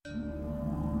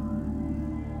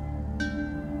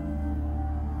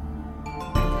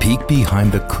peek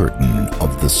behind the curtain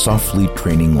of the Softly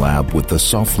Training Lab with the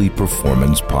Softly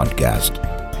Performance Podcast.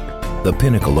 The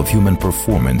pinnacle of human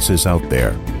performance is out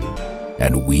there,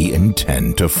 and we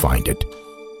intend to find it.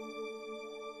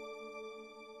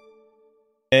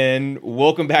 And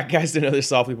welcome back, guys, to another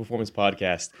Softly Performance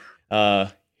Podcast.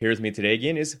 Here with me today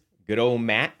again is good old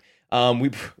Matt.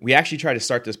 We actually tried to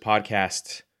start this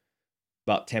podcast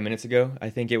about 10 minutes ago, I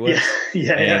think it was.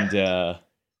 Yeah.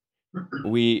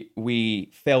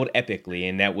 We failed epically,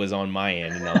 and that was on my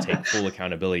end, and I'll take full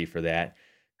accountability for that.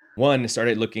 One,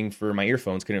 started looking for my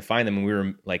earphones, couldn't find them, and we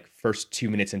were like first 2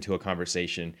 minutes into a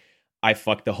conversation. I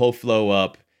fucked the whole flow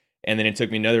up, and then it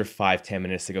took me another 5-10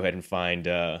 minutes to go ahead and find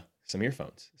some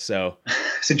earphones. So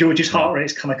George's heart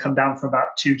rate's kind of come down from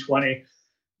about 220,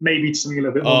 maybe to something a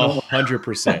little bit more normal.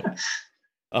 100%.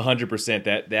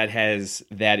 100%.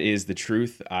 That is the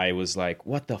truth. I was like,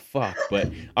 what the fuck?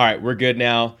 But all right, we're good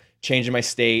now. Changing my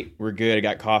state. We're good. I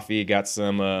got coffee, got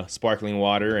some sparkling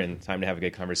water, and time to have a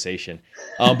good conversation.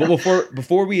 But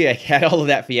before we had all of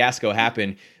that fiasco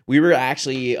happen, we were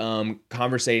actually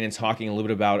conversating and talking a little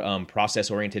bit about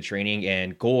process-oriented training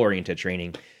and goal-oriented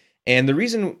training. And the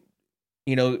reason,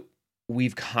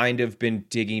 we've kind of been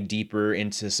digging deeper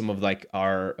into some of like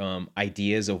our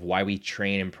ideas of why we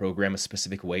train and program a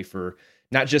specific way for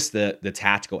not just the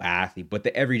tactical athlete, but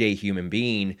the everyday human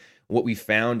being. What we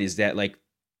found is that like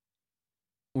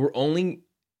we're only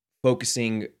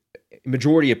focusing,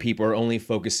 majority of people are only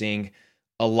focusing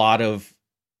a lot of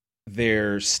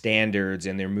their standards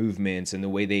and their movements and the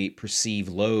way they perceive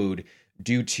load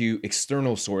due to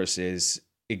external sources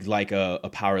like a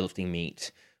powerlifting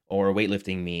meet or a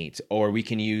weightlifting meet, or we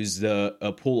can use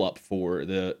a pull-up for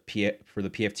the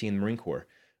PFT in the Marine Corps,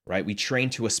 right? We train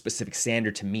to a specific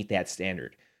standard to meet that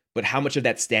standard. But how much of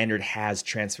that standard has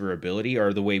transferability,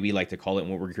 or the way we like to call it,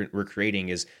 and what we're creating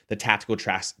is the tactical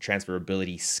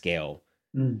transferability scale.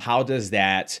 How does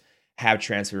that have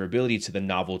transferability to the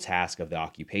novel task of the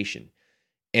occupation?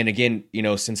 And again,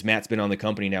 since Matt's been on the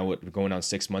company now, we're going on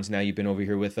 6 months now, you've been over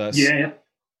here with us. Yeah.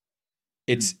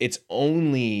 It's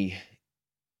only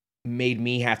made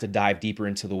me have to dive deeper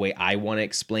into the way I want to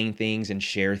explain things and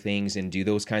share things and do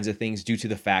those kinds of things, due to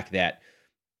the fact that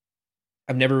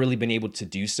I've never really been able to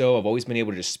do so. I've always been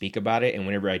able to just speak about it. And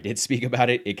whenever I did speak about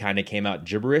it, it kind of came out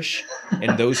gibberish.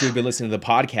 And those who have been listening to the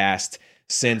podcast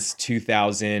since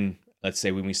 2000, let's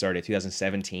say when we started,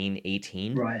 2017,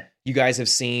 18, right, you guys have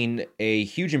seen a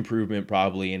huge improvement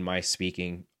probably in my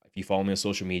speaking, if you follow me on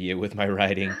social media, with my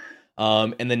writing.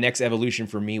 And the next evolution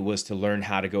for me was to learn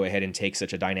how to go ahead and take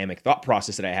such a dynamic thought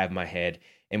process that I have in my head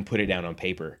and put it down on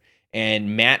paper.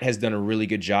 And Matt has done a really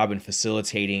good job in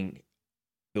facilitating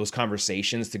those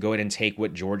conversations to go ahead and take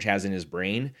what George has in his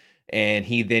brain, and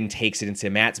he then takes it into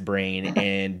Matt's brain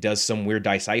and does some weird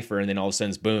decipher, and then all of a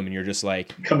sudden, boom, and you're just like,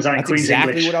 comes out in that's Queen's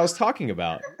exactly English. what I was talking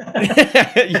about.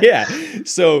 Yeah.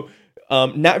 So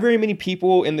not very many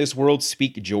people in this world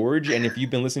speak George, and if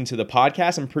you've been listening to the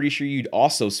podcast, I'm pretty sure you'd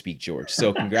also speak George.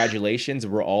 So congratulations,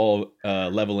 we're all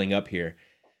leveling up here.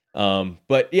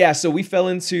 But yeah, so we fell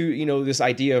into, this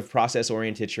idea of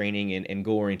process-oriented training and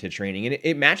goal-oriented training. And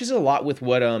it matches a lot with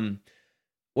what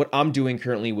I'm doing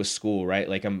currently with school, right?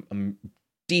 Like I'm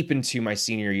deep into my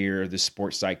senior year of the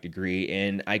sports psych degree,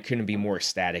 and I couldn't be more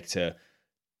ecstatic to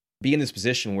be in this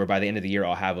position where by the end of the year,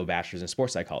 I'll have a bachelor's in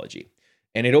sports psychology.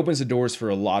 And it opens the doors for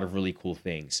a lot of really cool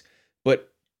things. But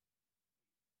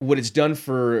what it's done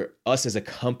for us as a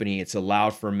company, it's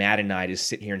allowed for Matt and I to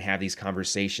sit here and have these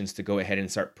conversations to go ahead and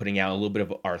start putting out a little bit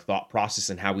of our thought process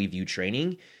and how we view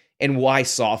training and why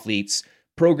Softly's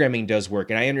programming does work.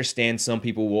 And I understand some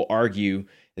people will argue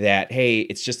that, hey,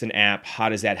 it's just an app. How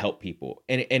does that help people?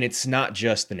 And it's not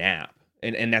just an app.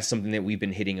 And that's something that we've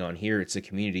been hitting on here. It's a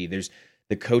community. There's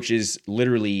the coaches,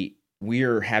 literally,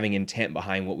 we're having intent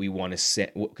behind what we want to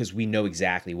set, because we know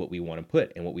exactly what we want to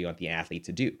put and what we want the athlete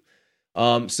to do.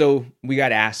 So we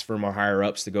got asked from our higher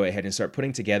ups to go ahead and start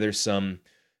putting together some,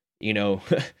 in an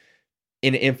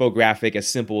infographic as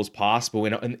simple as possible.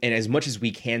 And as much as we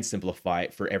can simplify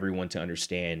it for everyone to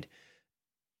understand,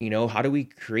 how do we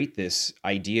create this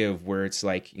idea of where it's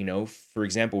like, for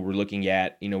example, we're looking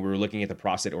at the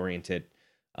process oriented,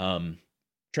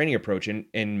 training approach,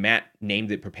 and Matt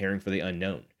named it preparing for the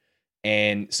unknown.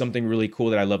 And something really cool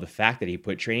that I love the fact that he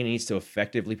put: training needs to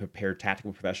effectively prepare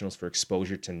tactical professionals for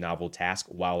exposure to novel tasks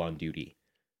while on duty.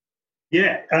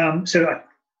 Yeah. So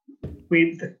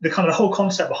the kind of the whole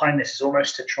concept behind this is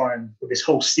almost to try and, with this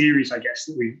whole series, I guess,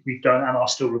 that we've done and are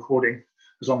still recording,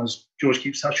 as long as George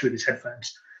keeps touch with his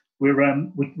headphones. We're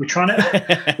trying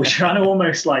to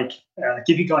almost like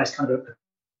give you guys kind of a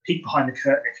peek behind the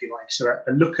curtain, if you like. So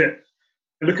a look at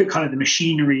kind of the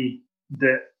machinery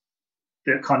that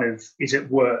that kind of is at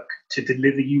work to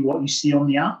deliver you what you see on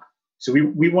the app. So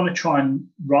we want to try and,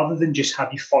 rather than just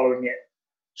have you following it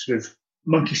sort of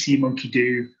monkey see, monkey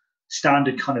do,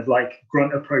 standard kind of like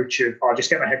grunt approach of, I'll just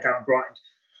get my head down and grind.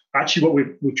 Actually, what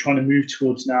we're trying to move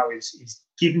towards now is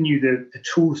giving you the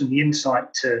tools and the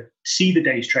insight to see the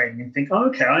day's training and think, oh,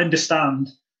 okay, I understand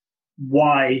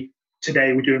why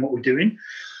today we're doing what we're doing.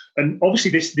 And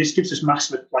obviously this gives us a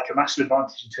massive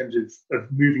advantage in terms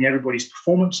of moving everybody's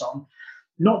performance on,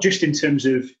 not just in terms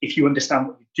of if you understand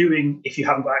what you're doing, if you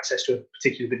haven't got access to a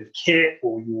particular bit of kit,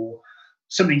 or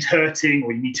something's hurting,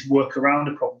 or you need to work around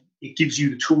a problem. It gives you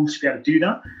the tools to be able to do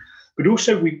that. But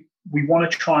also we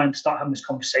want to try and start having this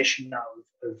conversation now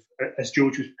of as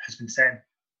George has been saying,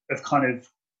 of kind of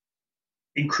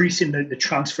increasing the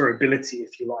transferability,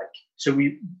 if you like. So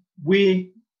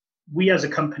we as a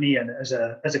company and as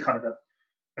a kind of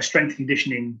a strength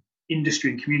conditioning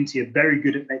industry and community are very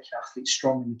good at making athletes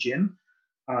strong in the gym.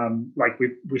 Like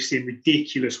we're seeing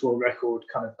ridiculous world record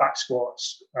kind of back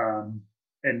squats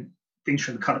and things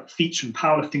from the kind of feats from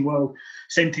powerlifting world.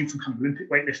 Same thing from kind of Olympic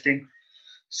weightlifting.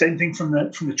 Same thing from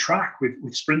the track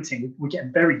with sprinting. We're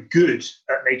getting very good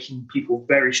at making people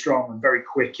very strong and very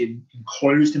quick in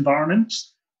closed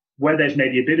environments, where there's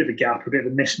maybe a bit of a gap, a bit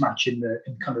of a mismatch in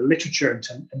kind of literature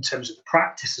in terms of the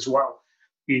practice as well.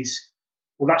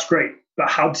 Well, that's great, but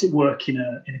how does it work in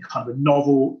a kind of a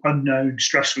novel, unknown,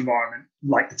 stressful environment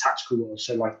like the tactical world?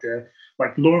 So like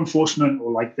law enforcement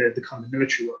or like the kind of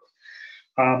military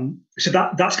world. So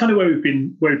that's kind of where we've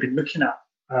been looking at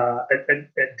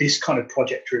this kind of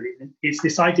project. Really, it's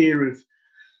this idea of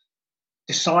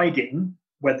deciding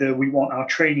whether we want our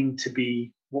training to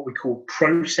be what we call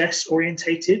process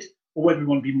orientated, or whether we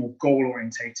want to be more goal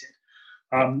orientated.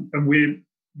 And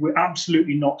we're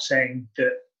absolutely not saying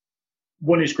that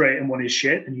one is great and one is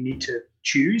shit, and you need to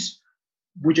choose.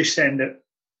 We're just saying that,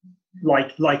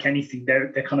 like anything,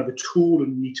 they're kind of a tool,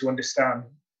 and you need to understand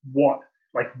why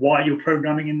you're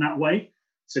programming in that way,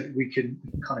 so that we can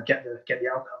kind of get the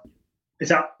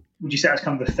outcome. Would you say that's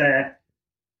kind of a fair?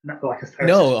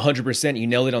 No, 100%. You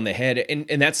nailed it on the head.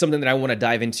 And that's something that I want to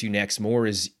dive into next more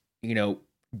is,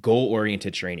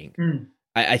 goal-oriented training.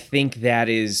 I think that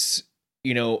is,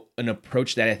 an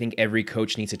approach that I think every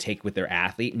coach needs to take with their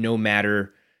athlete, no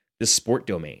matter the sport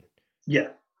domain. Yeah.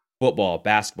 Football,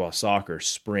 basketball, soccer,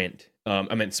 sprint.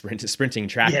 Sprinting,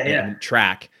 track. Yeah.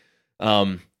 Track.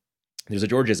 There's a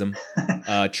Georgism.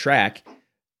 Track.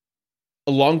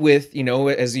 Along with,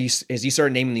 as you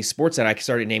started naming these sports, that I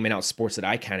started naming out sports that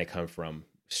I kind of come from: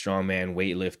 strongman,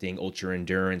 weightlifting, ultra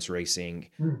endurance racing,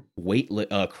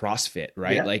 CrossFit,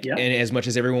 right? And as much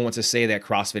as everyone wants to say that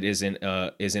CrossFit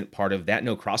isn't part of that,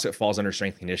 no, CrossFit falls under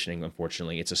strength conditioning.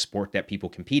 Unfortunately, it's a sport that people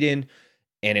compete in,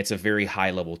 and it's a very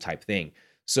high level type thing.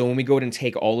 So when we go and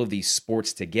take all of these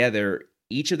sports together,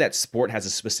 each of that sport has a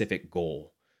specific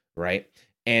goal, right?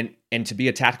 And to be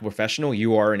a tactical professional,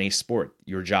 you are in a sport,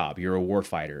 your job, you're a war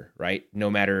fighter, right? No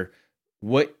matter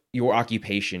what your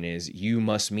occupation is, you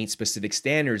must meet specific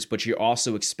standards, but you're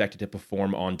also expected to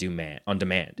perform on demand.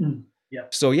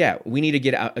 So we need to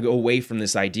get away from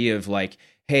this idea of like,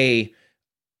 hey,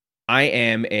 I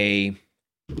am a,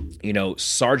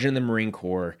 sergeant in the Marine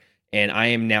Corps, and I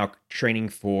am now training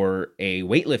for a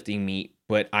weightlifting meet,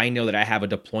 but I know that I have a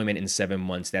deployment in 7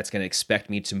 months that's going to expect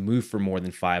me to move for more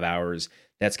than 5 hours.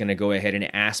 That's going to go ahead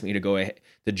and ask me to go ahead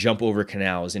to jump over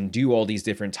canals and do all these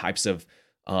different types of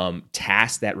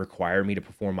tasks that require me to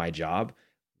perform my job.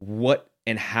 What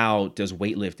and how does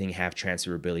weightlifting have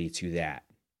transferability to that,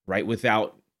 right?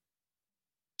 Without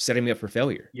setting me up for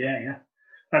failure. Yeah.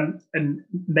 And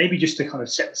maybe just to kind of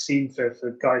set the scene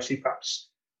for guys who perhaps,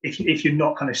 if you're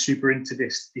not kind of super into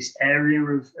this area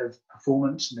of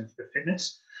performance and of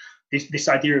fitness, this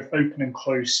idea of open and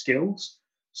closed skills.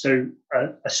 So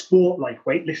a sport like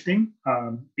weightlifting,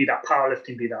 be that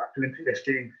powerlifting, be that Olympic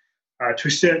lifting, to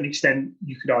a certain extent,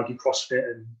 you could argue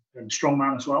CrossFit and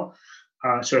strongman as well.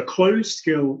 So a closed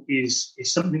skill is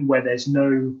something where there's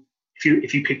no,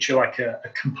 if you picture like a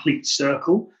complete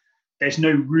circle, there's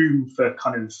no room for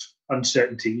kind of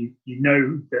uncertainty. You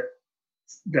know that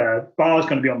the bar is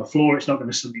going to be on the floor. It's not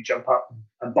going to suddenly jump up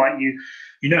and bite you.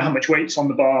 You know how much weight's on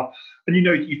the bar, and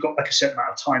you've got like a certain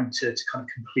amount of time to kind of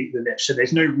complete the lift. So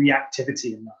there's no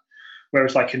reactivity in that.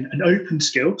 Whereas like an open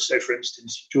skill, so for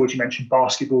instance, George, you mentioned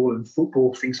basketball and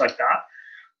football, things like that.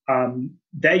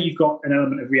 There you've got an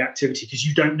element of reactivity because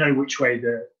you don't know which way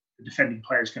the defending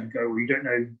player is going to go, or you don't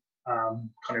know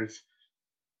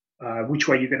which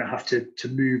way you're going to have to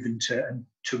move and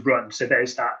to run. So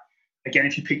there's that. Again,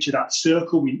 if you picture that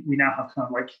circle, we now have kind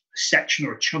of like a section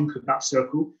or a chunk of that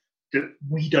circle that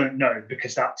we don't know,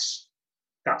 because that's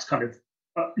kind of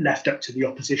left up to the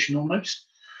opposition almost.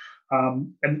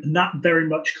 And that very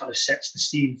much kind of sets the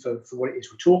scene for what it is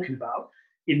we're talking about,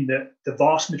 in that the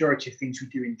vast majority of things we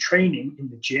do in training in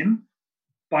the gym,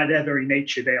 by their very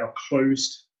nature, they are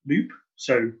closed loop.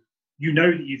 So you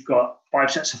know that you've got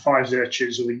 5 sets of 5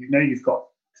 Zerchers, or you know you've got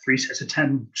 3 sets of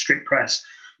 10 strict press.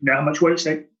 You know how much weight is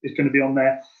going to be on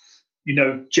there. You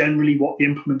know generally what the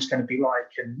implement's going to be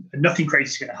like, and nothing crazy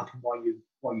is going to happen while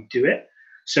you do it.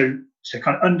 So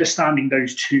kind of understanding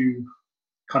those two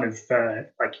kind of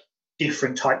like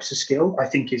different types of skill, I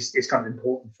think is kind of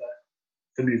important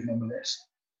for moving on with this.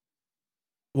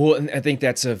 Well, and I think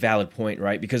that's a valid point,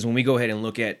 right? Because when we go ahead and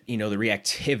look at, the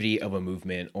reactivity of a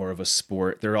movement or of a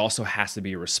sport, there also has to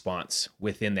be a response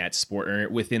within that sport or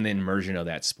within the immersion of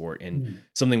that sport. And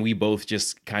something we both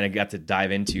just kind of got to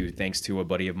dive into thanks to a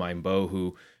buddy of mine, Bo,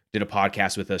 who did a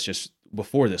podcast with us just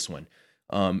before this one.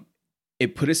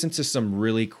 It put us into some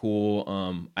really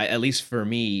cool, at least for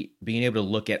me, being able to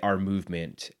look at our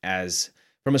movement as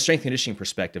from a strength conditioning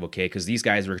perspective, okay? Because these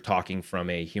guys were talking from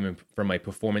a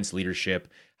performance leadership,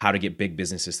 how to get big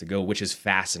businesses to go, which is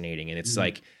fascinating. And it's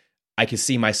like, I could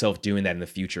see myself doing that in the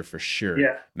future for sure.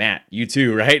 Yeah. Matt, you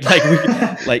too, right?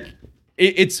 Like,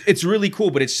 it's really cool,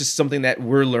 but it's just something that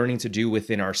we're learning to do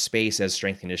within our space as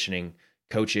strength conditioning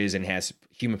coaches and as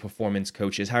human performance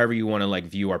coaches, however you want to like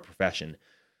view our profession.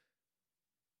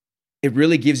 It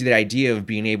really gives you the idea of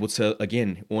being able to,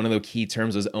 again, one of the key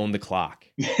terms is own the clock,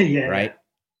 yeah. right?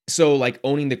 So like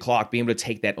owning the clock, being able to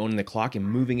take that owning the clock and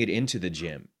moving it into the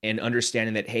gym and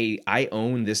understanding that, hey, I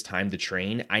own this time to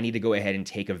train. I need to go ahead and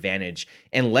take advantage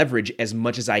and leverage as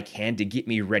much as I can to get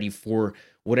me ready for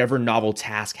whatever novel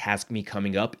task has me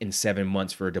coming up in 7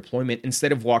 months for a deployment,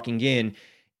 instead of walking in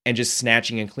and just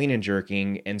snatching and clean and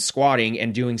jerking and squatting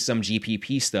and doing some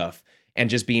GPP stuff and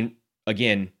just being,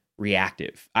 again,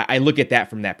 reactive. I look at that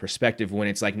from that perspective when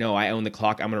it's like, no, I own the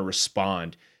clock. I'm going to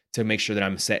respond to make sure that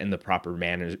I'm set in the proper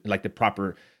manner, like the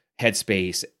proper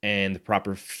headspace and the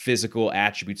proper physical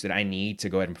attributes that I need to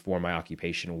go ahead and perform my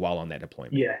occupation while on that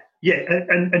deployment. Yeah.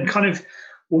 And kind of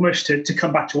almost to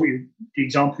come back to the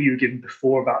example you were given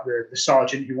before about the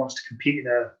sergeant who wants to compete in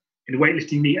a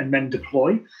weightlifting meet and then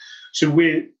deploy. So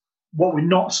what we're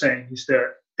not saying is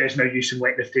that there's no use in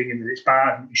weightlifting and that it's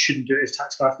bad and you shouldn't do it as a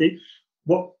tactical athlete.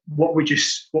 What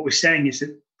we're saying is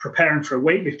that preparing for a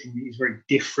weightlifting meet is very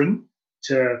different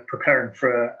to preparing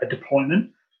for a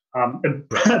deployment. And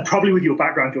probably with your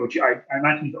background, George, I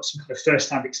imagine you've got some kind of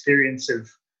first-hand experience of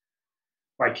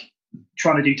like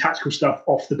trying to do tactical stuff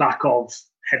off the back of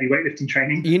heavy weightlifting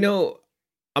training.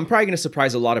 I'm probably going to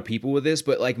surprise a lot of people with this,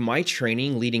 but like my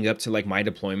training leading up to like my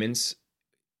deployments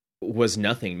was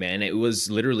nothing, man. It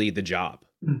was literally the job.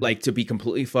 Like, to be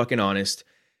completely fucking honest,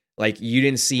 like you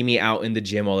didn't see me out in the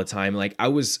gym all the time. Like I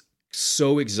was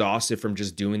so exhausted from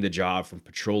just doing the job, from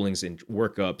patrollings and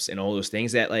workups and all those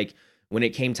things, that like when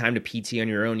it came time to PT on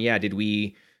your own, did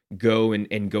we go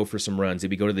and go for some runs?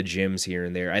 Did we go to the gyms here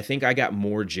and there? I think I got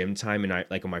more gym time on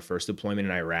my first deployment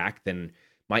in Iraq than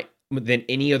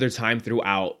any other time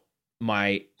throughout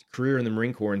my career in the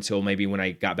Marine Corps, until maybe when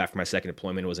I got back from my second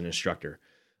deployment as an instructor.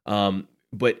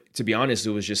 But to be honest,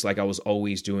 it was just like I was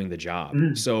always doing the job.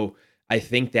 So I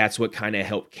think that's what kind of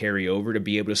helped carry over to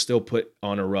be able to still put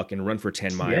on a ruck and run for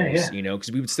 10 miles,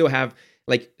 because we would still have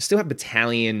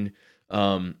battalion,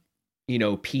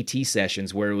 PT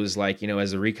sessions where it was like,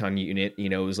 as a recon unit,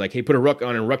 it was like, hey, put a ruck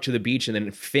on and ruck to the beach and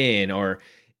then fin or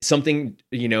something,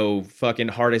 fucking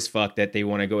hard as fuck that they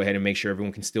want to go ahead and make sure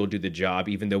everyone can still do the job,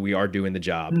 even though we are doing the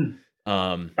job.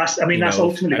 That's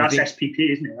ultimately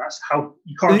SPP, isn't it? That's how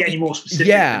you can't get any more specific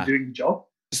than doing the job.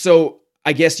 So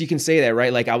I guess you can say that,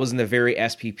 right? Like I was in the very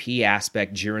SPP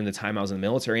aspect during the time I was in the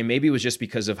military. And maybe it was just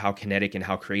because of how kinetic and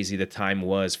how crazy the time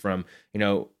was from,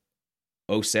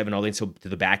 07 all the way to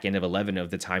the back end of 11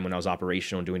 of the time when I was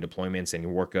operational and doing deployments and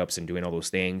workups and doing all those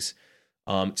things.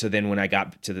 So then when I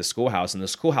got to the schoolhouse, and the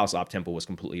schoolhouse op tempo was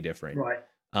completely different.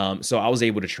 Right. So I was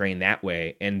able to train that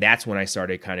way. And that's when I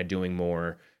started kind of doing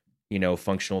more,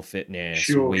 functional fitness,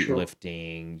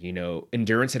 weightlifting,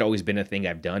 endurance had always been a thing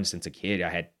I've done since a kid. I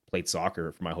had played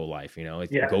soccer for my whole life,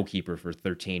 a goalkeeper for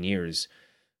 13 years.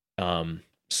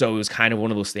 So it was kind of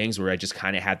one of those things where I just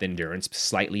kind of had the endurance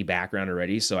slightly background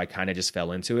already. So I kind of just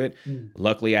fell into it.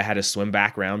 Luckily I had a swim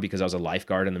background because I was a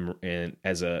lifeguard in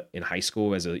high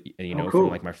school from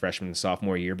like my freshman and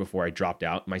sophomore year before I dropped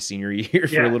out my senior year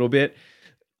for a little bit.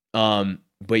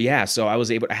 But yeah, so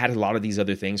I had a lot of these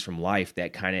other things from life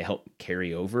that kind of helped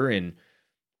carry over. And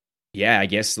yeah, I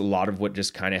guess a lot of what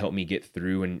just kind of helped me get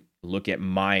through and look at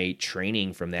my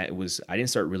training from that was I didn't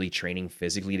start really training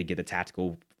physically to get the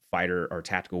tactical fighter or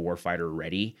tactical warfighter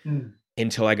ready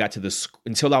until I got to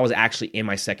until I was actually in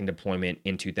my second deployment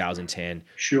in 2010.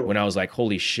 Sure. When I was like,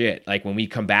 holy shit. Like when we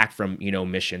come back from,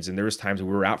 missions, and there was times we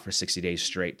were out for 60 days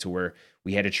straight to where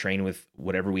we had to train with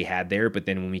whatever we had there. But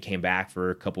then when we came back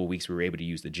for a couple of weeks, we were able to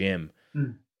use the gym.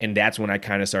 And that's when I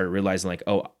kind of started realizing like,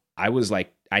 oh, I was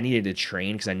like, I needed to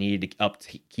train because I needed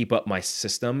to keep up my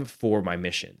system for my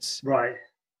missions. Right.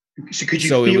 So could you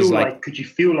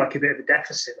feel like a bit of a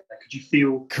deficit? Like, could you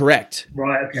feel correct?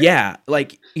 Right. Okay. Yeah.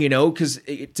 Like, because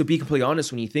to be completely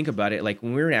honest, when you think about it, like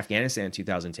when we were in Afghanistan in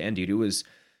 2010, dude, it was,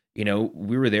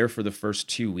 we were there for the first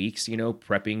 2 weeks,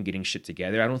 prepping, getting shit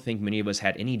together. I don't think many of us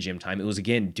had any gym time. It was,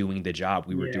 again, doing the job.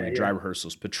 We were doing dry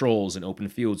rehearsals, patrols in open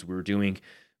fields. We were doing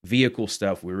vehicle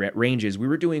stuff. We were at ranges. We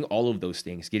were doing all of those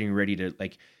things, getting ready to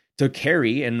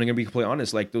carry. And I'm going to be completely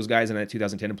honest, like those guys in that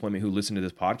 2010 deployment who listen to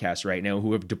this podcast right now,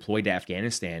 who have deployed to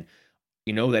Afghanistan,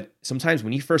 that sometimes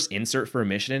when you first insert for a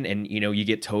mission and, you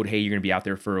get told, hey, you're going to be out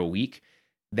there for a week,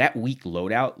 that week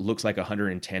loadout looks like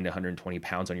 110 to 120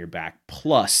 pounds on your back,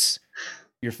 plus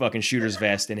your fucking shooter's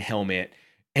vest and helmet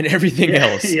and everything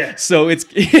else. Yeah. So it's,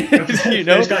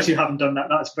 those guys who haven't done that,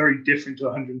 that's very different to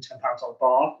 110 pounds on a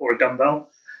bar or a dumbbell.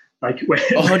 Like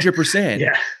 100%.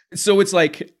 Yeah. So it's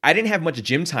like, I didn't have much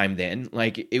gym time then.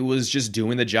 Like it was just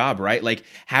doing the job, right? Like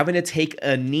having to take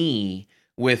a knee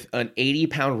with an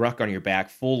 80-pound ruck on your back,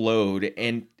 full load,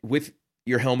 and with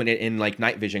your helmet and like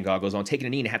night vision goggles on, taking a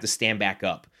knee and have to stand back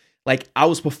up. Like I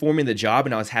was performing the job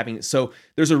and I was having, so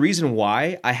there's a reason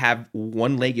why I have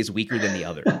one leg is weaker than the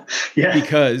other. Yeah.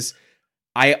 Because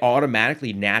I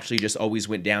automatically, naturally just always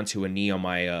went down to a knee on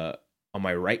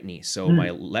my right knee. So my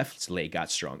left leg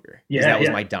got stronger. Yeah. That was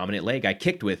my dominant leg I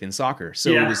kicked with in soccer.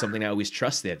 So it was something I always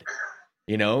trusted,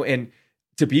 and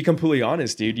to be completely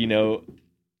honest, dude, it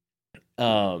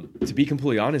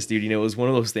was one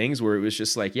of those things where it was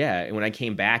just like, yeah. And when I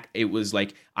came back, it was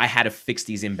like, I had to fix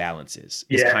these imbalances.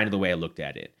 It's kind of the way I looked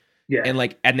at it. Yeah. And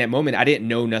like at that moment, I didn't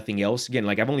know nothing else. Again,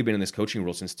 like I've only been in this coaching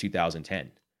role since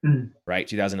 2010, right?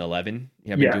 2011.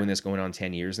 I've been doing this going on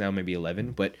 10 years now, maybe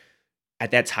 11. But at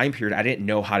that time period, I didn't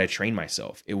know how to train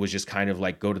myself. It was just kind of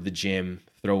like go to the gym,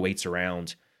 throw weights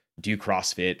around, do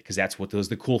CrossFit, because that's what was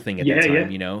the cool thing at that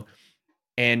time,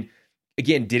 And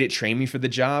again, did it train me for the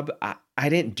job? I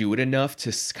didn't do it enough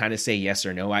to kind of say yes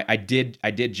or no. I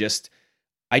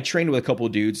trained with a couple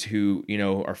of dudes who,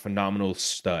 are phenomenal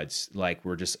studs, like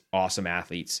we're just awesome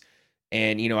athletes.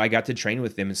 And, I got to train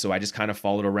with them. And so I just kind of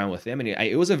followed around with them. And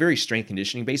it was a very strength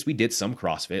conditioning base. We did some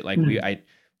CrossFit. Like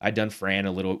I'd done Fran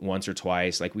a little once or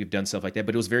twice, like we've done stuff like that,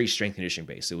 but it was very strength conditioning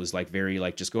based. It was like very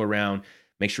like, just go around,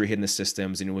 make sure you're hitting the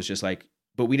systems. And it was just like,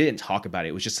 but we didn't talk about it.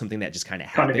 It was just something that just kind of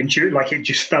happened. Kind of intuitive, like it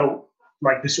just felt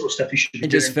like the sort of stuff you should be doing.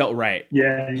 It just felt right.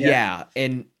 Yeah.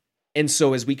 And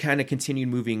so as we kind of continued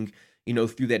moving,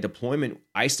 through that deployment,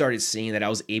 I started seeing that I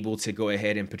was able to go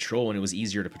ahead and patrol, and it was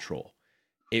easier to patrol.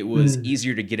 It was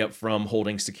easier to get up from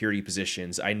holding security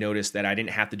positions. I noticed that I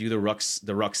didn't have to do the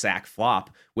rucksack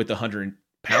flop with 100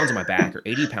 pounds on my back or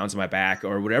 80 pounds on my back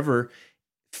or whatever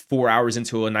 4 hours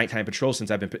into a nighttime patrol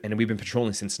and we've been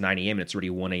patrolling since 9 a.m. and it's already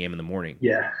 1 a.m. in the morning.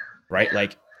 Yeah. Right.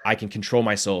 Like I can control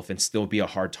myself and still be a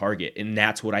hard target. And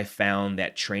that's what I found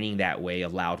that training that way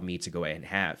allowed me to go ahead and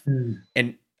have.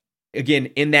 And again,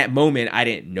 in that moment, I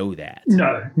didn't know that.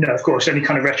 No, of course. Only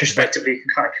kind of retrospectively you can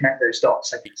kind of connect those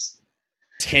dots, I guess.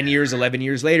 10 years, 11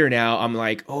 years later now, I'm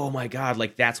like, oh my God,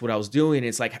 like that's what I was doing.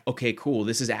 It's like, okay, cool.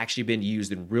 This has actually been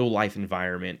used in real life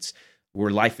environments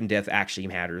where life and death actually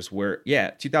matters. Where,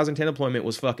 2010 deployment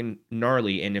was fucking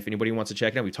gnarly. And if anybody wants to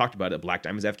check it out, we talked about it, Black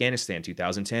Diamonds, Afghanistan,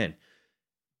 2010.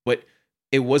 But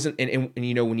it wasn't, and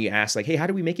when you ask like, hey, how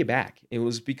do we make it back? It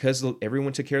was because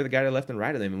everyone took care of the guy to the left and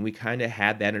right of them. And we kind of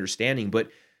had that understanding.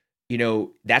 But,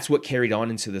 that's what carried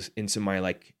on into my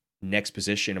like, next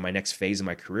position and my next phase of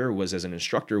my career was as an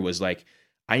instructor was like,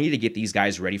 I need to get these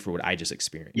guys ready for what I just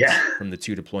experienced from the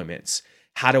 2 deployments.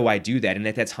 How do I do that? And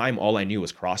at that time, all I knew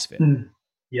was CrossFit.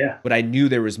 But I knew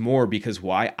there was more because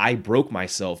why? I broke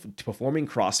myself performing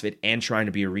CrossFit and trying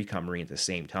to be a recon Marine at the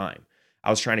same time.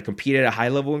 I was trying to compete at a high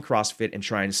level in CrossFit and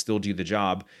trying to still do the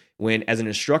job when as an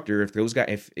instructor,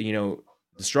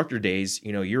 instructor days,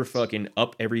 you're fucking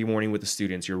up every morning with the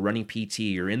students, you're running PT,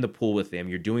 you're in the pool with them,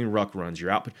 you're doing ruck runs,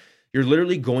 you're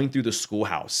literally going through the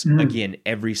schoolhouse again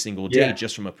every single day,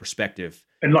 just from a perspective.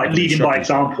 And like leading by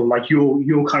example, like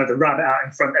you're kind of the rabbit out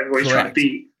in front, everybody's trying to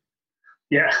beat.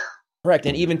 Yeah. Correct.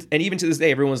 And even to this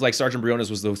day, everyone's like Sergeant Briones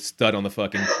was the stud on the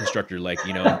fucking instructor. Like,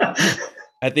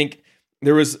 I think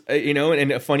there was,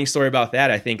 and a funny story about that.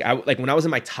 I think when I was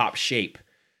in my top shape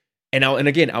and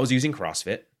again, I was using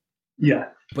CrossFit. Yeah.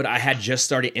 but I had just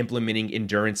started implementing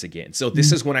endurance again. So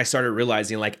this is when I started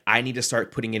realizing like I need to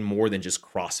start putting in more than just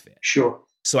CrossFit. Sure.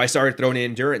 So I started throwing in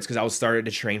endurance because I was started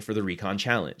to train for the Recon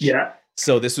Challenge. Yeah.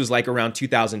 So this was like around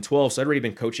 2012. So I'd already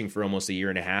been coaching for almost a year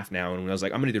and a half now. And when I was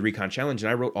like, I'm going to do the Recon Challenge, and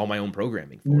I wrote all my own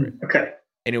programming for it. Okay.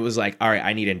 And it was like, all right,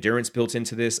 I need endurance built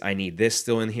into this. I need this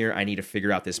still in here. I need to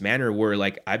figure out this manner where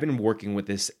like I've been working with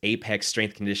this Apex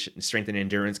strength and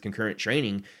endurance concurrent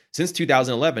training since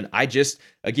 2011. I'm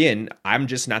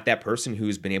just not that person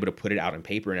who's been able to put it out on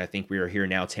paper. And I think we are here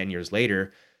now 10 years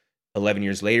later, 11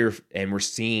 years later, and we're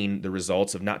seeing the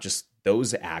results of not just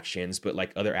those actions, but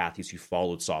like other athletes who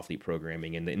followed Softly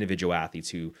programming and the individual athletes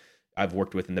who I've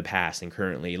worked with in the past and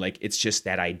currently. Like it's just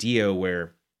that idea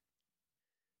where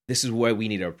this is why we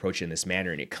need to approach it in this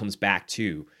manner. And it comes back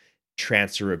to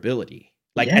transferability.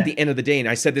 Like at the end of the day, and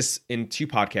I said this in 2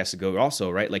 podcasts ago also,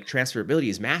 right? Like transferability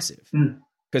is massive.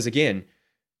 Because again,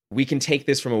 we can take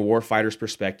this from a warfighter's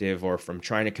perspective or from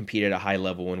trying to compete at a high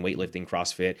level in weightlifting,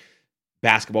 CrossFit,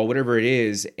 basketball, whatever it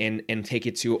is, and take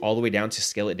it to all the way down to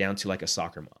scale it down to like a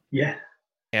soccer mom. Yeah.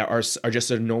 Or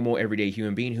just a normal everyday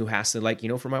human being who has to like,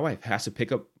 for my wife, has to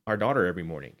pick up our daughter every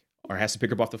morning or has to pick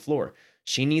her up off the floor.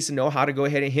 She needs to know how to go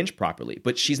ahead and hinge properly,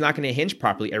 but she's not going to hinge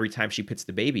properly every time she puts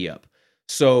the baby up.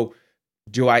 So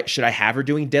should I have her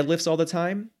doing deadlifts all the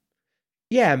time?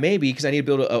 Yeah, maybe, because I need to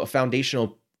build a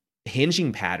foundational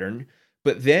hinging pattern,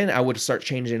 but then I would start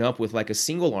changing it up with like a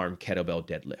single arm kettlebell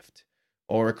deadlift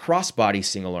or a crossbody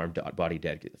single arm body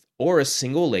deadlift or a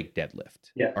single leg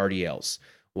deadlift, RDLs.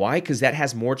 Why? Because that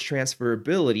has more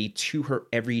transferability to her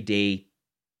everyday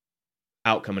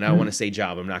outcome. And I want to say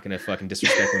job. I'm not going to fucking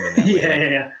disrespect women that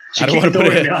way. Yeah. I don't want to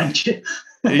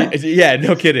put it. Yeah,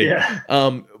 no kidding. Yeah.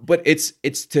 But it's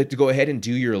to go ahead and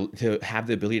to have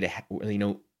the ability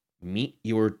to meet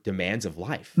your demands of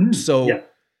life. So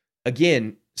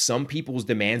again, some people's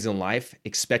demands in life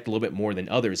expect a little bit more than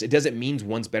others. It doesn't mean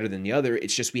one's better than the other.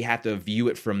 It's just we have to view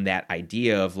it from that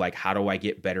idea of like, how do I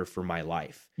get better for my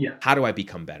life? Yeah. How do I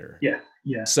become better?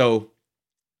 Yeah. So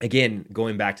again,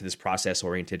 going back to this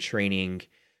process-oriented training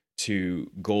to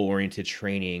goal-oriented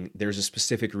training, there's a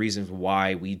specific reason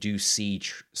why we do see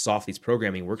Softly's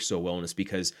programming work so well, and it's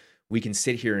because we can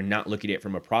sit here and not look at it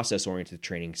from a process-oriented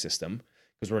training system,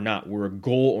 because we're a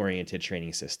goal-oriented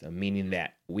training system, meaning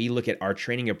that we look at our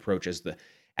training approach as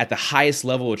at the highest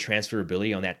level of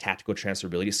transferability on that tactical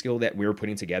transferability skill that we're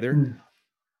putting together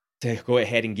to go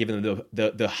ahead and give them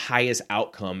the highest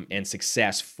outcome and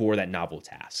success for that novel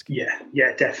task.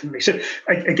 Yeah, definitely. So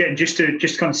again, just to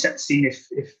kind of set the scene,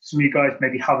 if some of you guys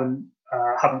maybe haven't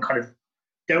kind of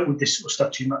dealt with this sort of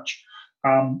stuff too much.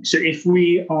 So if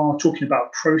we are talking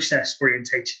about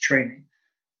process-orientated training,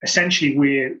 essentially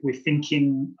we're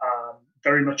thinking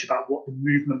very much about what the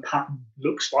movement pattern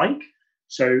looks like.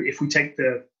 So if we take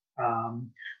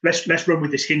let's run with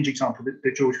this hinge example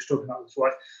that George was talking about with his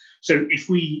wife. So if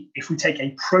we take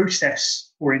a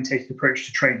process-orientated approach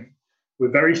to training, we're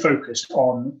very focused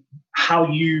on how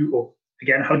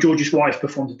George's wife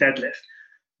performs a deadlift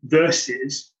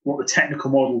versus what the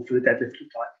technical model for the deadlift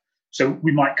looks like. So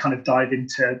we might kind of dive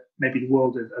into maybe the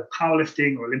world of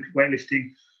powerlifting or Olympic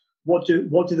weightlifting. What do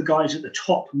the guys at the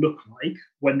top look like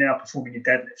when they are performing a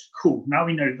deadlift? Cool. Now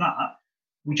we know that.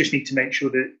 We just need to make sure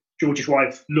that George's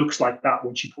wife looks like that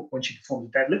when she performs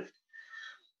a deadlift.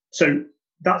 So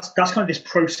that's kind of this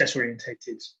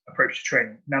process-orientated approach to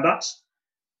training. Now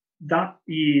that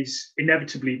is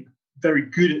inevitably very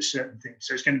good at certain things.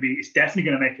 So it's definitely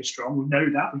going to make us strong. We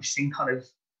know that. We've seen kind of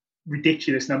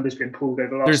ridiculous numbers being pulled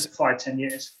over the last 5-10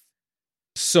 years.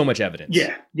 So much evidence.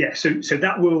 Yeah. So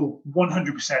that will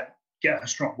 100% get us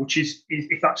strong, which is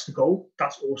if that's the goal,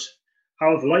 that's awesome.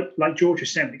 However, like George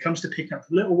was saying, when it comes to picking up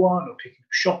the little one or picking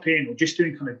up shopping or just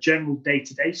doing kind of general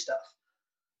day-to-day stuff,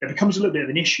 it becomes a little bit of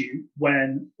an issue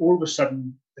when all of a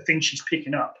sudden the thing she's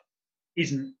picking up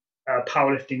isn't a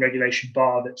powerlifting regulation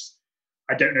bar that's,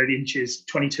 I don't know the inches,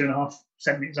 22.5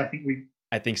 centimeters.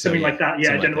 I think so. Something like that.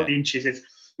 Yeah, I don't know what the inches is.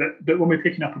 But when we're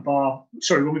picking up when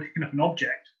we're picking up an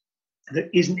object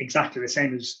that isn't exactly the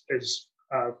same as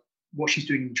what she's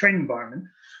doing in the training environment,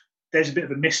 there's a bit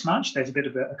of a mismatch. There's a bit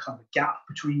of a kind of gap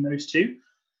between those two.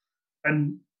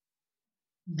 And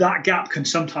that gap can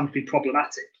sometimes be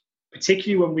problematic,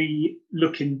 particularly when we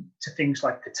look into things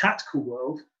like the tactical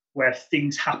world, where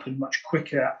things happen much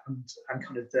quicker and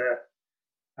kind of the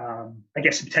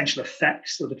potential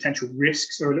effects or the potential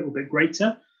risks are a little bit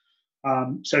greater.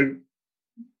 So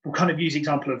we'll kind of use the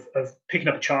example of picking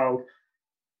up a child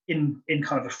in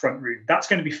kind of a front room. That's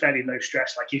going to be fairly low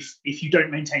stress. Like if you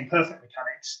don't maintain perfect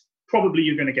mechanics, probably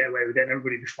you're going to get away with it and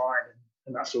everybody will be fine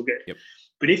and that's all good. Yep.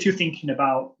 But if you're thinking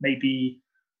about maybe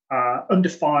under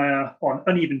fire on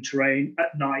uneven terrain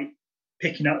at night,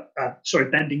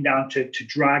 bending down to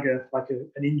drag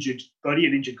an injured buddy,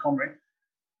 an injured comrade,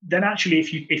 then actually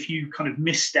if you kind of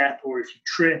misstep, or if you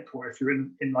trip, or if you're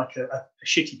in like a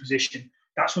shitty position,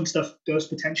 that's when stuff does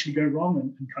potentially go wrong,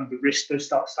 and kind of the risk does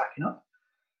start stacking up,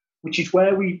 which is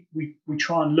where we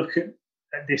try and look at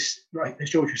this, right, as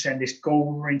George was saying, this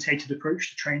goal-orientated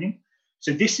approach to training.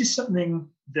 So this is something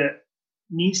that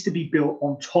needs to be built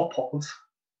on top of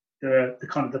the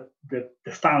kind of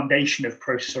the foundation of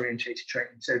process-orientated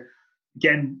training. So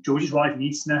again, George's wife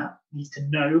needs to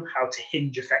know how to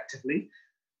hinge effectively.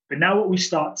 But now what we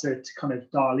start to kind of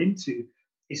dial into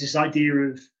is this idea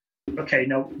of, okay,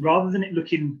 now rather than it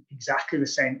looking exactly the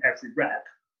same every rep,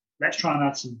 let's try and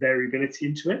add some variability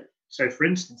into it. So for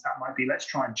instance, that might be, let's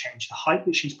try and change the height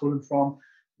that she's pulling from.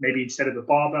 Maybe instead of a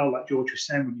barbell, like George was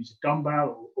saying, we use a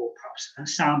dumbbell, or perhaps a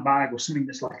sandbag, or something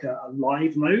that's like a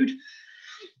live load.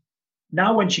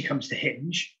 Now when she comes to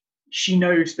hinge, she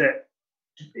knows that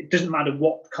it doesn't matter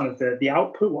what kind of the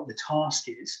output, what the task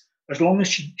is, as long as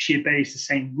she obeys the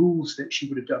same rules that she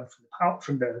would have done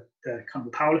from the kind of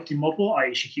the powerlifting model,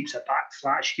 i.e. she keeps her back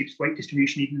flat, she keeps weight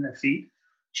distribution even in her feet,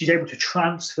 she's able to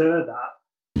transfer that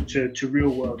to real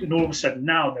world. And all of a sudden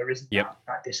now there isn't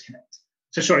that disconnect.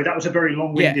 So sorry, that was a very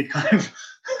long-winded kind of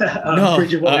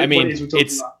bridge of what it is we're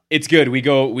talking about. It's good.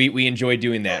 We enjoy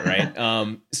doing that,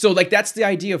 right? So like that's the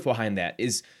idea behind that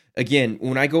is, again,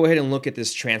 when I go ahead and look at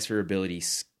this transferability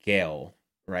scale,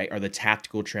 right, or the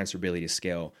tactical transferability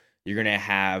scale, you're going to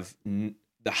have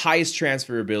the highest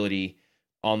transferability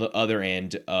on the other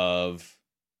end of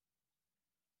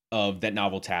that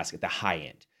novel task at the high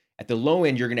end. At the low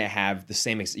end, you're going to have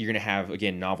you're going to have,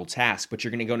 again, novel task, but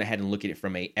you're going to go ahead and look at it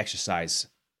from a exercise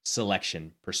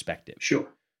selection perspective. Sure.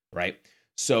 Right?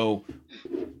 So,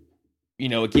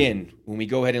 again, when we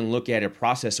go ahead and look at a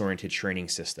process-oriented training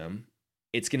system,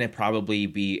 it's going to probably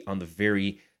be on the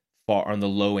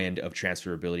low end of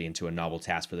transferability into a novel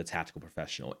task for the tactical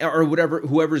professional, or whatever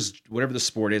the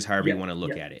sport is, however you want to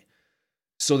look at it.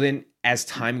 So then as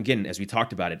time, again, as we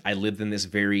talked about it, I lived in this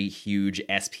very huge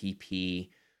SPP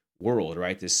world,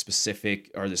 right? This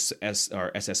specific, or this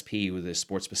SSP with this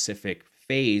sport specific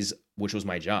phase, which was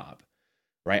my job,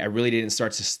 right? I really didn't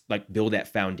start to like build that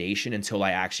foundation until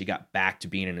I actually got back to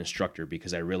being an instructor,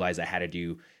 because I realized I had to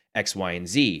do X, Y, and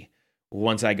Z.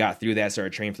 Once I got through that,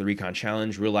 started training for the Recon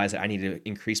Challenge, realized that I needed to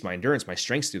increase my endurance, my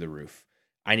strength's through the roof.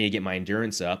 I need to get my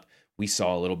endurance up. We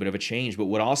saw a little bit of a change, but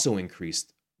what also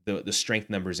increased, the strength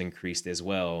numbers increased as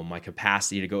well. My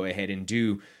capacity to go ahead and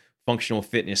do functional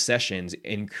fitness sessions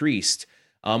increased.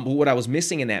 But what I was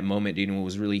missing in that moment, dude, and what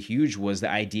was really huge, was the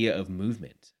idea of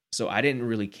movement. So I didn't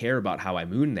really care about how I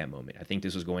moved in that moment. I think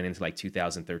this was going into like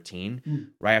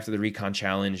 2013, right after the Recon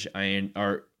Challenge.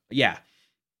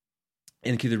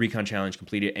 Into the Recon Challenge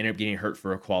completed, ended up getting hurt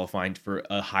for qualifying for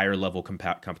a higher level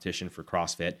competition for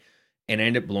CrossFit, and I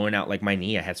ended up blowing out like my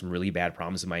knee. I had some really bad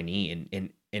problems with my knee,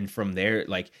 and from there,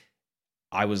 like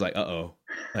I was like,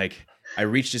 like I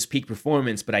reached this peak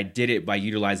performance, but I did it by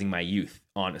utilizing my youth,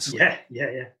 honestly.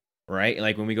 Yeah. Right?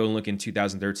 Like when we go and look in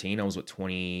 2013, I was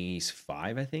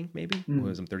 25, I think, maybe.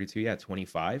 I'm 32,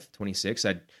 25, 26.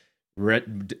 Had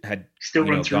still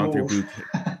run through gone through boot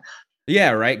camp.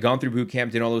 Yeah, right. Gone through boot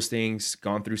camp, did all those things,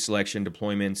 gone through selection,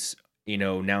 deployments,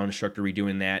 now instructor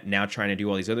redoing that, now trying to do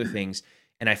all these other things.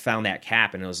 And I found that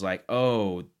cap, and it was like,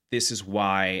 oh, this is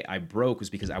why I broke, was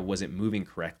because I wasn't moving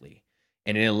correctly.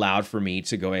 And it allowed for me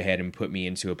to go ahead and put me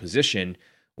into a position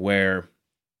where,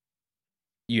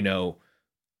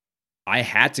 I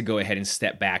had to go ahead and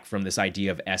step back from this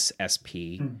idea of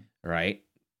SSP, right?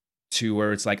 To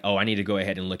where it's like, oh, I need to go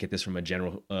ahead and look at this from a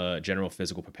general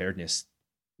physical preparedness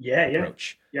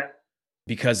approach. Yeah.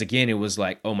 Because again, it was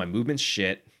like, oh, my movement's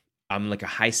shit. I'm like a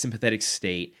high sympathetic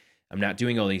state. I'm not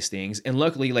doing all these things. And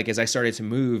luckily, like as I started to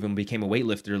move and became a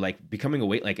weightlifter,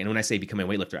 and when I say becoming a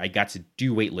weightlifter, I got to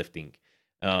do weightlifting.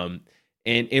 And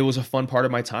it was a fun part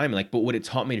of my time. But what it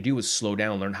taught me to do was slow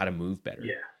down and learn how to move better.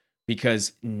 Yeah.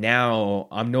 Because now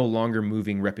I'm no longer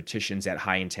moving repetitions at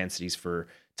high intensities for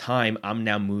time. I'm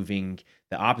now moving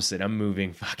the opposite. I'm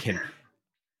moving fucking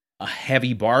a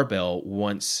heavy barbell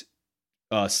once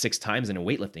 6 times in a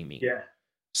weightlifting meet. Yeah.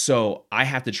 So I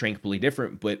have to train completely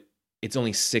different, but it's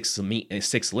only 6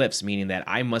 lifts, meaning that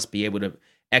I must be able to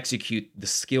execute the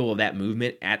skill of that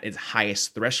movement at its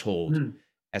highest threshold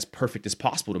as perfect as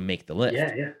possible to make the lift.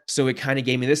 Yeah. So it kind of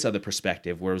gave me this other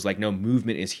perspective where it was like, no,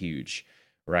 movement is huge,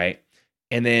 right?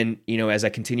 And then, as I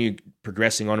continued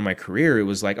progressing on in my career, it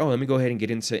was like, oh, let me go ahead and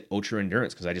get into ultra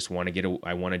endurance because I just want to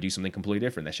I want to do something completely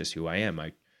different. That's just who I am.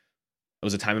 It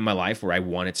was a time in my life where I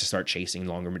wanted to start chasing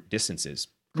longer distances.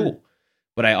 Cool.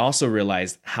 But I also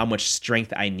realized how much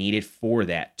strength I needed for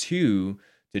that to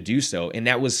do so. And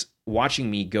that was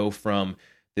watching me go from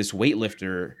this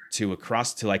weightlifter to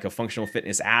like a functional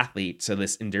fitness athlete to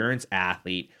this endurance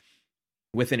athlete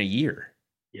within a year.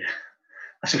 Yeah.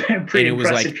 That's a pretty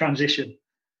impressive transition.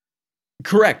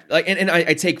 Correct. Like, and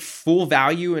I take full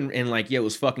value and like, yeah, it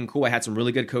was fucking cool. I had some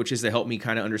really good coaches that helped me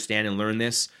kind of understand and learn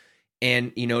this,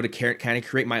 and, you know, to kind of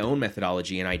create my own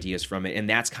methodology and ideas from it. And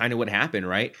that's kind of what happened.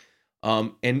 Right.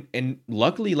 And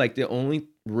luckily, like, the only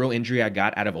real injury I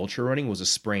got out of ultra running was a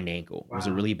sprained ankle. Wow. It was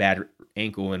a really bad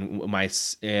ankle in a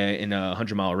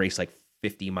 100-mile race, like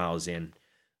 50 miles in.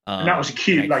 And that was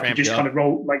acute. Like, you just kind of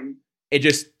rolled, like, it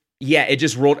just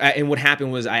rolled. And what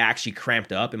happened was I actually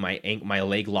cramped up and my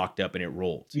leg locked up and it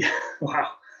rolled. Yeah.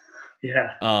 Wow.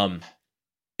 Yeah.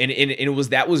 And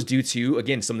that was due to,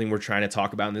 again, something we're trying to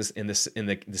talk about in the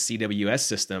CWS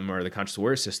system, or the conscious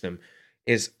warrior system,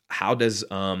 is how does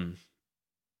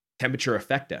temperature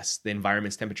affect us? The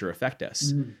environment's temperature affect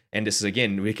us. Mm. And this is,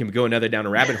 again, we can go down a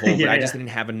rabbit hole, but I just didn't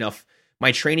have enough.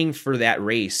 My training for that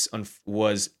race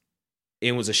was a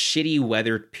shitty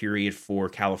weather period for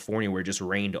California, where it just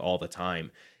rained all the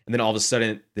time. And then all of a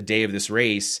sudden, the day of this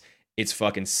race, it's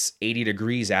fucking 80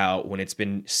 degrees out when it's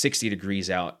been 60 degrees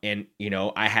out. And, you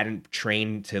know, I hadn't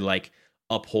trained to like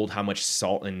uphold how much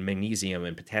salt and magnesium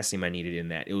and potassium I needed in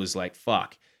that. It was like,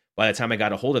 fuck. By the time I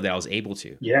got a hold of that, I was able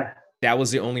to. Yeah. That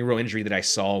was the only real injury that I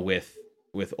saw with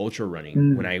ultra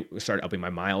running when I started upping my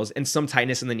miles, and some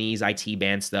tightness in the knees, IT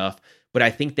band stuff. But I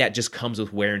think that just comes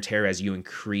with wear and tear as you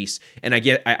increase. And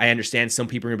I understand some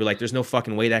people are gonna be like, there's no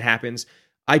fucking way that happens.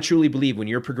 I truly believe when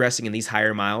you're progressing in these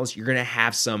higher miles, you're going to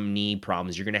have some knee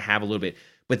problems. You're going to have a little bit,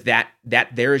 but that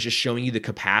there is just showing you the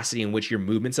capacity in which your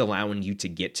movement's allowing you to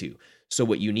get to. So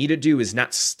what you need to do is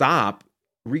not stop,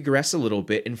 regress a little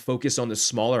bit, and focus on the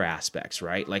smaller aspects,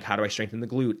 right? Like, how do I strengthen the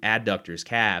glute, adductors,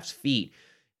 calves, feet?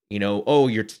 You know, oh,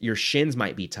 your shins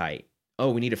might be tight. Oh,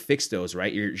 we need to fix those,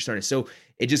 right? You're starting. So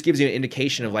it just gives you an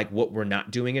indication of like what we're not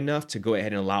doing enough to go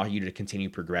ahead and allow you to continue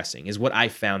progressing, is what I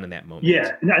found in that moment.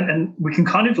 Yeah. And we can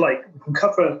kind of like, we can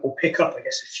cover or pick up, I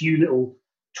guess, a few little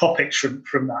topics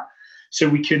from that. So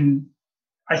we can,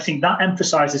 I think that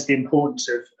emphasizes the importance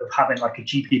of having like a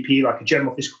GPP, like a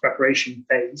general physical preparation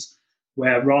phase,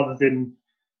 where rather than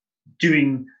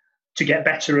doing to get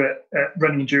better at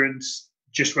running endurance,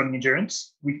 just running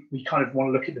endurance, we kind of want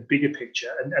to look at the bigger picture.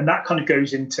 And that kind of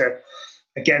goes into,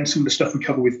 again, some of the stuff we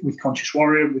cover with Conscious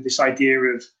Warrior, with this idea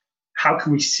of how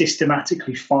can we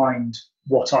systematically find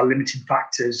what our limiting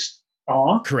factors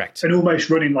are. Correct. And almost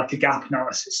running like a gap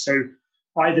analysis. So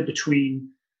either between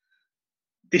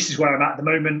this is where I'm at the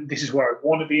moment, this is where I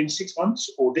want to be in 6 months,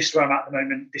 or this is where I'm at the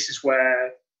moment, this is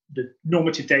where the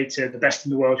normative data, the best in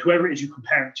the world, whoever it is you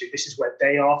compare it to, this is where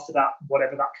they are for that,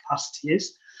 whatever that capacity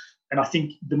is. And I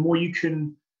think the more you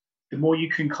can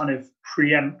kind of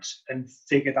preempt and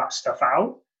figure that stuff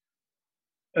out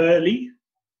early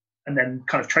and then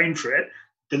kind of train for it,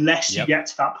 the less you get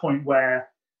to that point where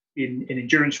in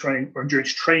endurance running or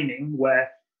endurance training,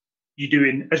 where you're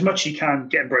doing as much as you can,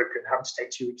 getting broken, having to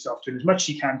take 2 weeks off, doing as much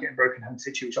as you can, getting broken, having to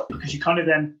take 2 weeks off, because you kind of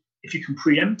then, if you can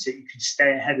preempt it, you can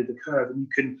stay ahead of the curve, and you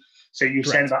can, so you're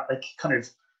saying about like kind of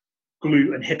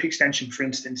glute and hip extension, for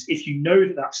instance, if you know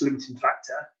that that's a limiting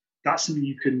factor, that's something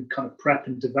you can kind of prep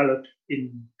and develop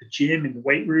in the gym, in the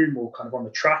weight room, or kind of on the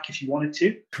track if you wanted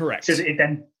to. Correct. So that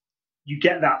then you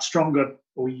get that stronger,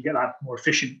 or you get that more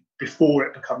efficient before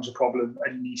it becomes a problem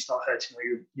and your knees start hurting or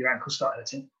your ankles start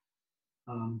hurting.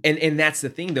 And that's the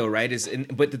thing though, right?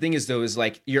 But the thing is though, is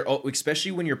like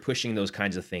especially when you're pushing those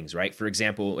kinds of things, right? For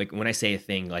example, like when I say a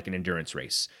thing like an endurance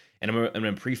race, and I'm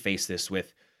going to preface this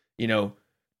with, you know,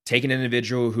 take an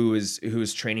individual who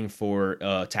is training for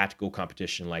a tactical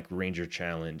competition like Ranger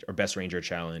Challenge or Best Ranger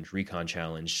Challenge, Recon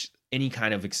Challenge, any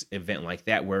kind of event like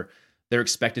that, where they're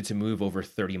expected to move over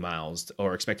 30 miles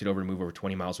or expected to move over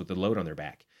 20 miles with the load on their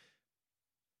back.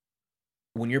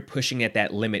 When you're pushing at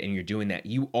that limit and you're doing that,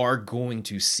 you are going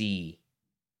to see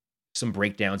some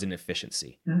breakdowns in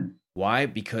efficiency. Mm. Why?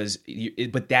 Because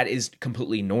but that is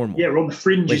completely normal. Yeah, we're on the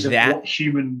fringes of what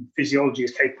human physiology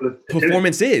is capable of.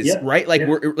 Performance doing. Is right. Like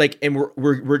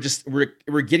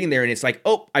we're getting there, and it's like,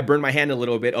 oh, I burned my hand a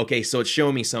little bit. Okay, so it's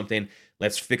showing me something.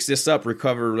 Let's fix this up,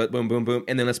 recover, boom, boom, boom,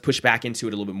 and then let's push back into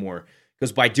it a little bit more.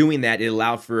 Because by doing that, it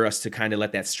allowed for us to kind of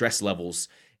let that stress levels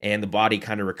and the body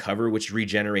kind of recover, which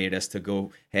regenerated us to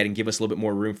go ahead and give us a little bit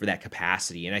more room for that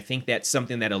capacity. And I think that's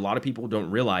something that a lot of people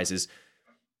don't realize is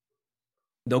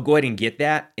they'll go ahead and get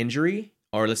that injury,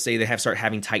 or let's say they start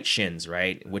having tight shins,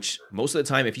 right? Which most of the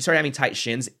time, if you start having tight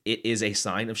shins, it is a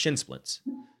sign of shin splints.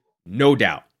 No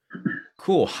doubt.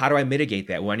 Cool. How do I mitigate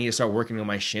that? Well, I need to start working on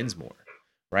my shins more.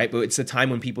 right? But it's a time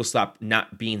when people stop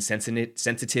not being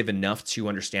sensitive enough to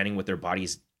understanding what their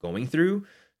body's going through,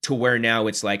 to where now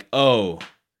it's like, oh,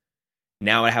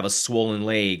 now I have a swollen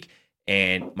leg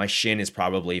and my shin is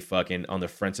probably fucking on the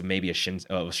front of maybe a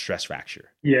stress fracture.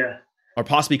 Yeah. Or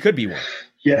possibly could be one.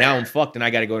 Yeah. Now I'm fucked and I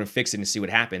got to go and fix it and see what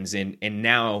happens. And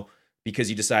now, because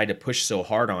you decided to push so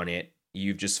hard on it,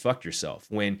 you've just fucked yourself.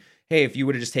 When, hey, if you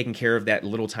would have just taken care of that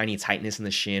little tiny tightness in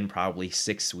the shin, probably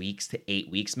 6 weeks to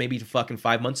 8 weeks, maybe to fucking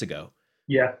 5 months ago.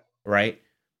 Yeah. Right?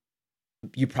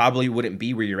 You probably wouldn't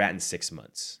be where you're at in 6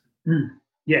 months.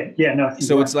 Yeah. Yeah. No.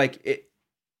 So it's like,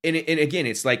 and again,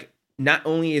 it's like, not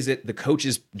only is it the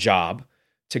coach's job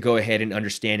to go ahead and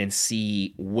understand and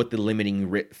see what the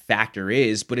limiting factor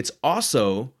is, but it's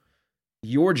also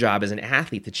your job as an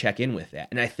athlete to check in with that.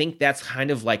 And I think that's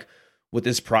kind of like what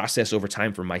this process over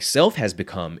time for myself has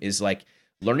become, is like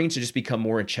learning to just become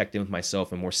more checked in with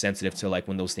myself and more sensitive to like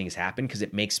when those things happen, because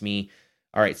it makes me,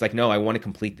 all right, it's like, no, I want to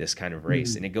complete this kind of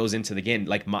race. And it goes into, again,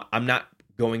 like I'm not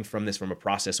going from this from a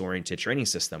process-oriented training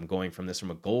system, going from this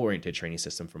from a goal-oriented training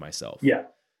system for myself. Yeah.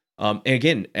 And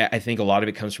again, I think a lot of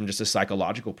it comes from just a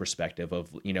psychological perspective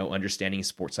of, understanding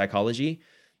sports psychology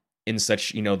in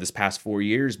such, this past 4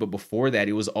 years. But before that,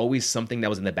 it was always something that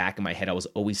was in the back of my head. I was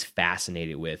always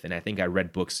fascinated with. And I think I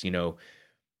read books,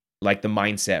 like The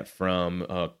Mindset from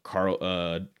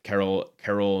Carol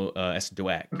S.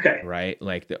 Dweck. Okay. Right?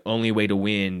 Like The Only Way to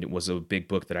Win was a big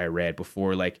book that I read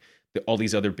before, like all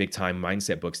these other big time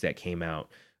mindset books that came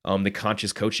out. The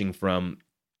Conscious Coaching from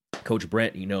Coach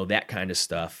Brent, that kind of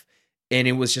stuff. And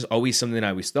it was just always something that I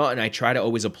always thought. And I try to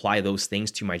always apply those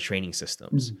things to my training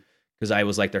systems, because I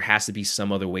was like, there has to be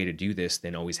some other way to do this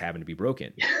than always having to be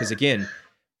broken. Because again,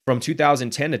 from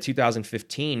 2010 to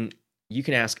 2015, you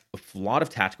can ask a lot of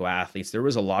tactical athletes. There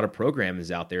was a lot of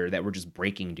programs out there that were just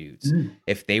breaking dudes.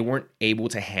 If they weren't able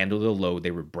to handle the load,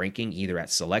 they were breaking either at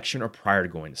selection or prior to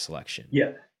going to selection.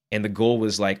 Yeah. And the goal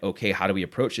was like, okay, how do we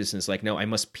approach this? And it's like, no, I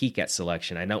must peak at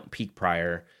selection. I don't peak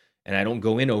prior, and I don't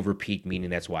go in over peak,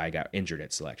 meaning that's why I got injured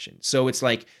at selection. So it's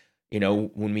like,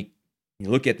 when we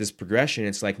look at this progression,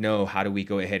 it's like, no, how do we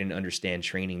go ahead and understand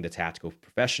training the tactical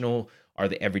professional or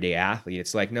the everyday athlete?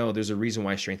 It's like, no, there's a reason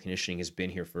why strength conditioning has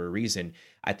been here for a reason.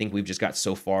 I think we've just got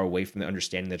so far away from the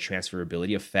understanding the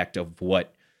transferability effect of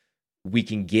what we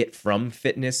can get from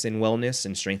fitness and wellness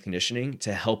and strength conditioning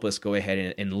to help us go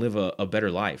ahead and live a better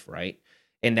life, right?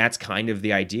 And that's kind of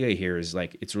the idea here, is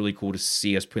like, it's really cool to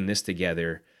see us putting this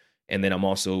together. And then I'm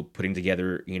also putting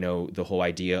together, the whole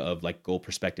idea of like goal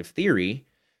perspective theory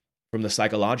from the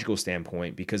psychological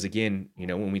standpoint, because again,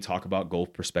 when we talk about goal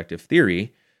perspective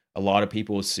theory, a lot of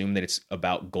people assume that it's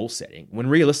about goal setting, when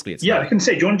realistically it's not. I can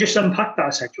say, do you want to just unpack that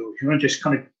a sec, George? Do you want to just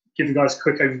kind of give the guys a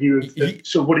quick overview of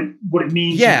sort of what it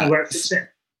means and where it fits in?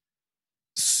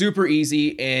 Super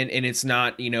easy, and it's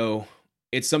not,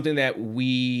 it's something that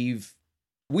we've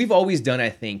always done, I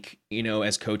think,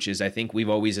 as coaches. I think we've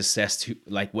always assessed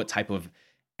like what type of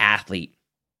athlete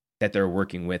that they're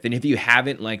working with. And if you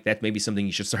haven't, like, that's maybe something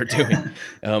you should start doing.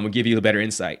 Will give you a better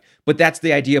insight. But that's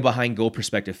the idea behind goal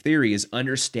perspective theory, is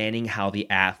understanding how the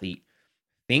athlete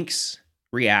thinks,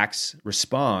 reacts,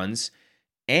 responds,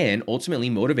 and ultimately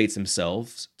motivates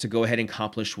themselves to go ahead and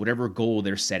accomplish whatever goal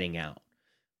they're setting out.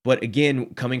 But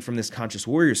again, coming from this conscious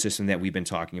warrior system that we've been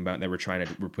talking about, that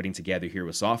we're putting together here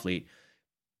with Soflete,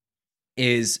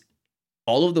 is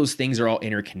all of those things are all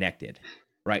interconnected,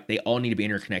 right? They all need to be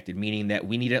interconnected, meaning that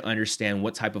we need to understand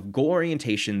what type of goal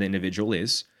orientation the individual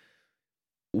is,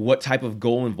 what type of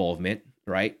goal involvement,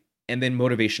 right? And then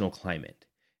motivational climate.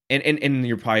 And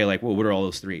you're probably like, well, what are all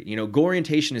those three? Goal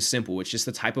orientation is simple. It's just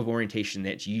the type of orientation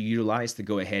that you utilize to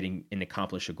go ahead and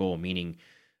accomplish a goal. Meaning,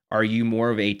 are you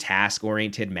more of a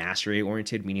task-oriented,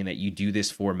 mastery-oriented, meaning that you do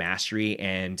this for mastery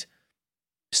and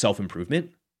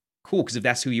self-improvement? Cool, because if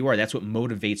that's who you are, that's what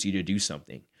motivates you to do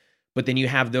something. But then you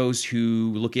have those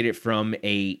who look at it from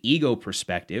a ego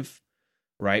perspective,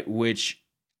 right? Which,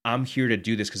 I'm here to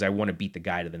do this because I want to beat the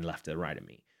guy to the left or the right of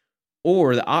me.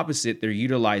 Or the opposite, they're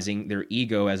utilizing their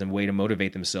ego as a way to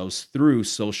motivate themselves through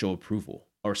social approval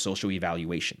or social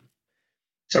evaluation.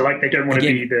 So like, they don't want to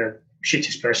be the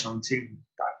shittest person on the team.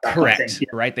 That correct, kind of thing.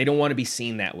 Right? They don't want to be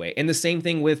seen that way. And the same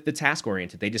thing with the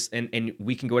task-oriented. They just, and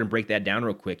we can go ahead and break that down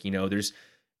real quick. There's,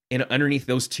 and underneath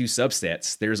those two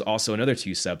subsets, there's also another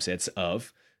two subsets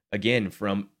of, again,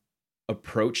 from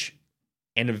approach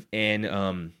and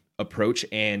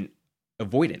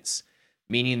avoidance.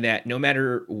 Meaning that no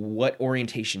matter what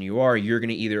orientation you are, you're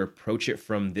going to either approach it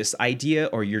from this idea,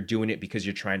 or you're doing it because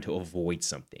you're trying to avoid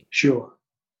something. Sure.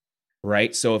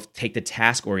 Right? So take the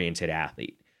task-oriented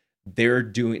athlete.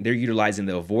 They're utilizing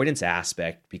the avoidance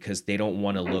aspect because they don't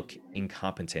want to look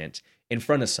incompetent in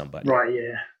front of somebody Right.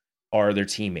 Yeah. or their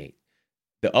teammate.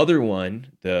 The other one,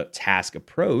 the task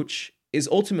approach, is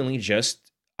ultimately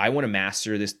just, I want to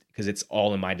master this because it's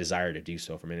all in my desire to do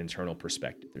so from an internal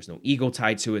perspective. There's no ego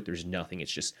tied to it. There's nothing.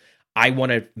 It's just, I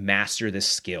want to master this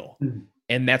skill.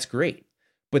 And that's great.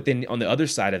 But then on the other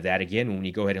side of that, again, when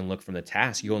you go ahead and look from the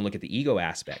task, you go and look at the ego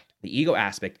aspect. The ego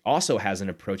aspect also has an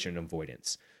approach and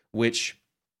avoidance, which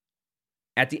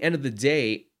at the end of the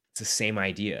day, it's the same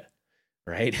idea,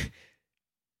 right?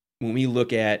 When we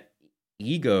look at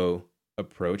ego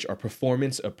approach or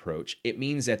performance approach, it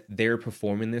means that they're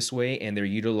performing this way and they're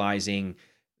utilizing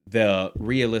the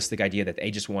realistic idea that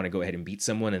they just want to go ahead and beat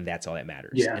someone and that's all that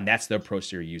matters. Yeah. And that's the approach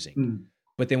they're using.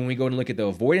 But then when we go and look at the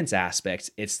avoidance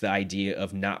aspects, it's the idea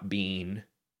of not being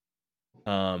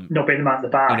not being the man at the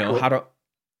back. How to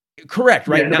correct,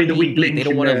 right? Yeah, not the weak link. They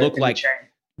don't want to look like chain.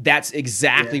 That's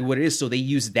exactly what it is. So they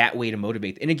use that way to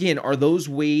motivate. And again, are those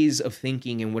ways of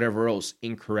thinking and whatever else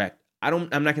incorrect? I'm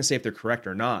not going to say if they're correct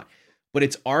or not, but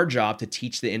it's our job to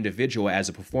teach the individual as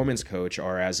a performance coach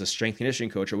or as a strength conditioning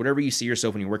coach or whatever you see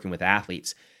yourself when you're working with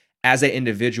athletes, as an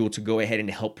individual to go ahead and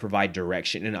help provide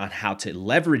direction and on how to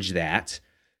leverage that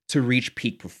to reach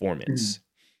peak performance,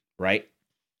 right?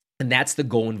 And that's the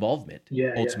goal involvement,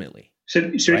 ultimately. So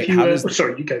right? if you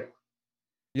sorry, you go.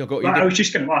 You'll go. I was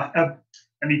just going to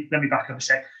let me back up a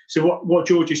sec. So what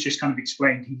George has just kind of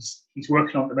explained, he's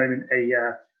working on at the moment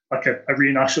a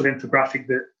really nice sort of infographic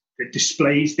that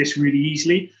displays this really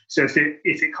easily. So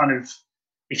if you kind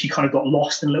of got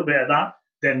lost in a little bit of that,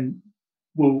 then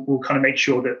we'll kind of make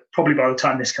sure that probably by the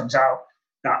time this comes out,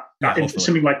 that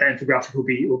something like that infographic will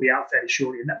be out fairly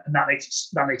shortly, and that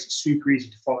makes it super easy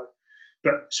to follow.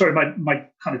 But sorry, my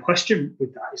kind of question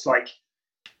with that is like,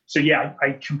 so yeah,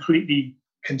 I completely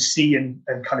can see and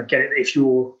kind of get it. If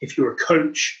you're a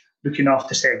coach looking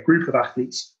after, say, a group of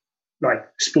athletes, like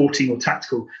sporting or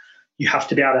tactical, you have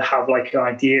to be able to have like an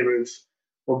idea of,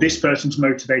 well, this person's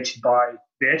motivated by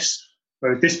this,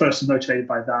 or this person's motivated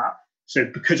by that. So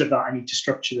because of that, I need to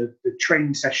structure the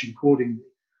training session accordingly.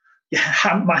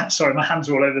 Yeah, my hands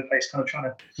are all over the place, kind of trying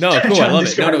to. No, cool. I love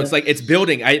it. No, it's like it's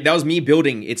building. That was me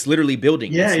building. It's literally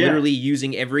building. Yeah, it's literally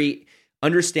using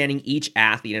understanding each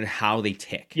athlete and how they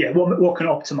tick. Yeah, what can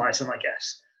optimize them, I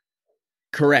guess.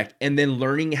 Correct. And then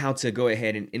learning how to go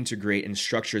ahead and integrate and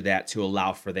structure that to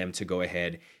allow for them to go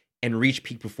ahead and reach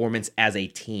peak performance as a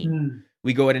team.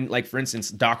 We go ahead and, like, for instance,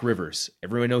 Doc Rivers.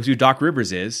 Everyone knows who Doc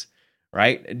Rivers is,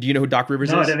 right? Do you know who Doc Rivers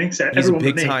is? No, I don't think so. He's a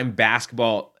big-time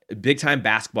basketball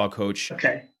coach.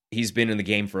 Okay. He's been in the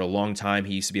game for a long time.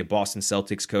 He used to be a Boston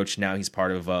Celtics coach. Now he's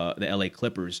part of the LA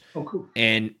Clippers. Oh, cool.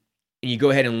 And you go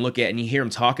ahead and look at, and you hear him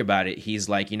talk about it. He's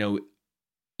like,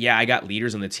 yeah, I got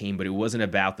leaders on the team, but it wasn't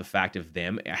about the fact of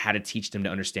them. I had to teach them to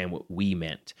understand what we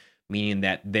meant, meaning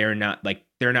that they're not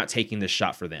taking this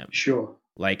shot for them. Sure.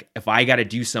 Like, if I got to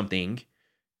do something,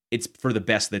 it's for the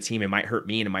best of the team. It might hurt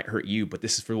me and it might hurt you, but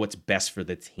this is for what's best for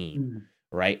the team,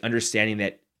 right? Understanding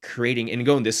that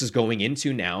this is going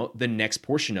into now the next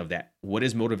portion of that. What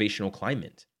is motivational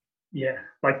climate? Yeah,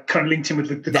 like kind of linked in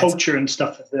with the culture and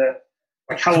stuff of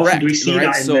like how often do we see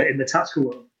that in the tactical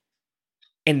world?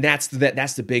 And that's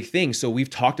the big thing. So we've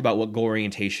talked about what goal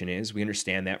orientation is. We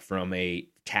understand that from a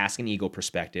task and ego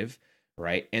perspective,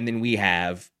 right? And then we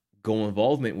have goal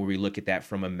involvement where we look at that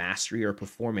from a mastery or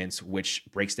performance, which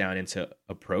breaks down into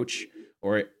approach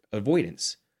or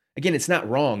avoidance. Again, it's not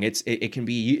wrong. It can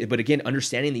be, but again,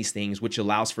 understanding these things, which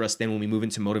allows for us then when we move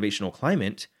into motivational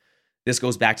climate, this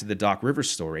goes back to the Doc Rivers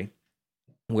story,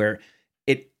 where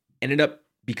it ended up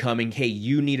becoming, hey,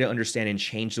 you need to understand and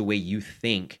change the way you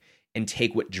think and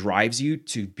take what drives you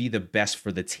to be the best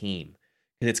for the team.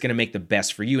 And it's going to make the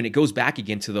best for you. And it goes back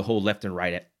again to the whole left and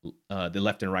right, the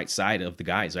left and right side of the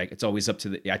guys. Like, it's always up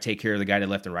to I take care of the guy to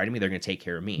left and right of me. They're going to take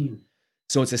care of me.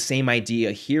 So it's the same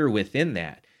idea here within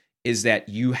that, is that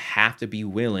you have to be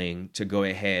willing to go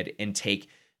ahead and take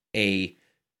a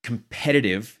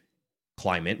competitive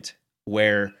climate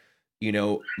where,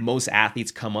 most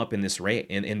athletes come up in this rate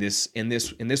in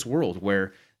this world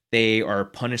where they are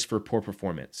punished for poor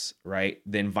performance, right?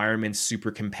 The environment's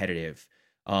super competitive.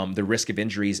 The risk of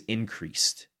injury is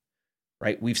increased,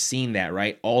 right? We've seen that,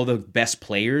 right? All the best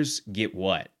players get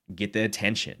what? Get the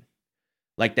attention.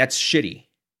 Like, that's shitty,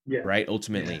 right?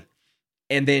 Ultimately. Yeah.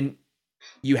 And then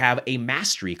you have a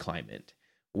mastery climate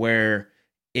where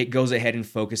it goes ahead and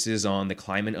focuses on the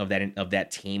climate of that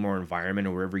team or environment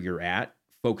or wherever you're at,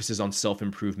 focuses on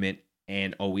self-improvement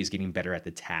and always getting better at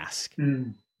the task,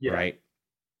 right?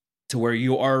 To where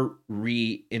you are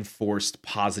reinforced,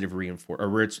 positive reinforcement, or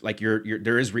where it's like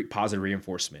there is positive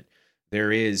reinforcement.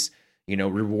 There is,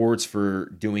 rewards for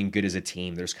doing good as a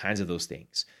team. There's kinds of those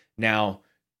things. Now,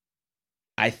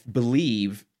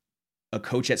 believe a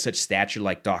coach at such stature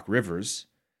like Doc Rivers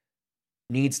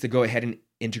needs to go ahead and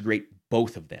integrate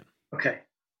both of them. Okay.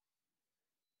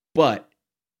 But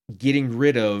getting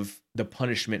rid of the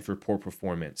punishment for poor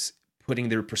performance, putting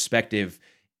their perspective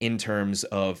in terms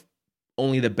of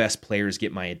only the best players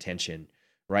get my attention,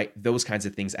 right? Those kinds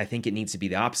of things. I think it needs to be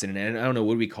the opposite. And I don't know,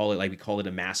 what do we call it? Like, we call it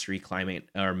a mastery climate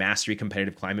or mastery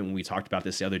competitive climate when we talked about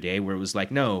this the other day, where it was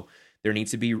like, no, there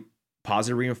needs to be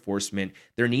positive reinforcement.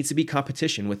 There needs to be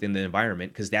competition within the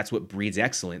environment because that's what breeds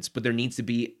excellence. But there needs to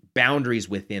be boundaries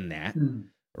within that,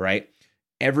 right?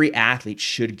 Every athlete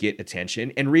should get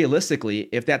attention. And realistically,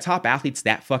 if that top athlete's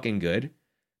that fucking good,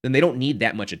 then they don't need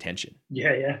that much attention.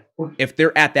 Yeah. Well, if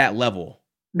they're at that level,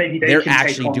 maybe they're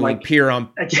actually doing peer on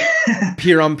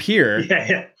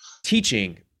peer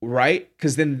teaching, right?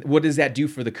 Because then what does that do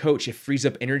for the coach? It frees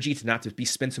up energy to not to be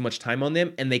spend so much time on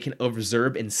them, and they can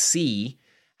observe and see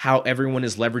how everyone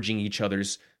is leveraging each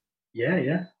other's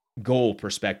goal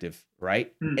perspective,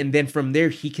 right? And then from there,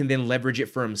 he can then leverage it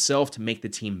for himself to make the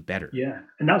team better. Yeah,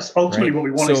 and that's ultimately what we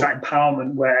want, is that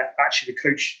empowerment where actually the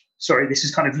coach, this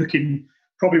is kind of looking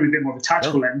probably with a bit more of a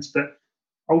tactical lens, but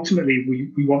ultimately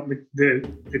we want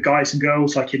the guys and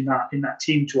girls like in that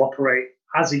team to operate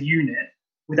as a unit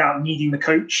without needing the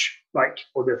coach, like,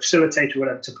 or the facilitator or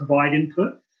whatever, to provide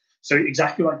input. So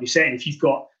exactly like you're saying, if you've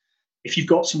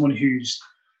got someone who's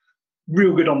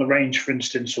real good on the range, for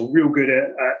instance, or real good at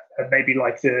maybe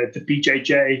like the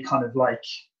BJJ kind of like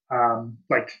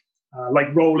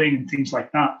rolling and things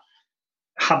like that,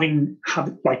 having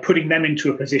putting them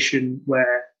into a position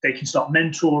where they can start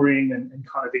mentoring and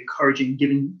kind of encouraging,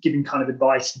 giving kind of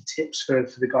advice and tips for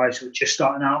the guys who are just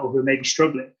starting out or who are maybe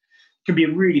struggling, can be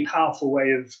a really powerful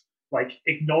way of like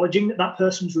acknowledging that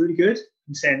person's really good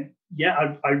and saying,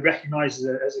 yeah, I recognize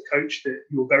as a coach that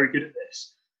you're very good at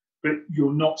this, but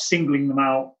you're not singling them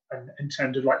out and in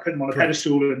terms of like putting them on a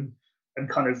pedestal and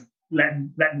kind of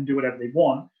letting them do whatever they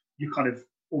want. You're kind of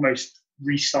almost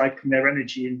recycling their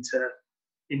energy into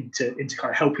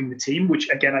kind of helping the team, which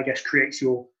again, I guess creates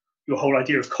your whole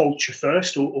idea of culture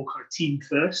first or kind of team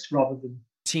first rather than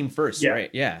team first. Right.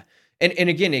 Yeah. And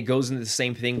again, it goes into the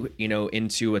same thing,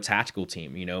 into a tactical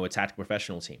team, a tactical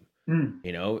professional team.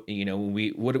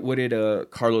 What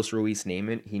did Carlos Ruiz name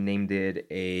it? He named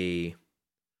it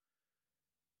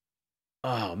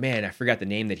oh man, I forgot the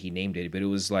name that he named it, but it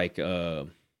was like a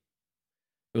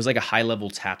high level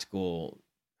tactical.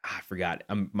 I forgot.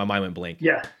 My mind went blank.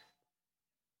 Yeah.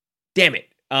 Damn it.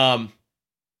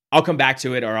 I'll come back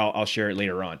to it, or I'll share it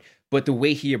later on. But the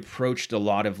way he approached a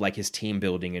lot of like his team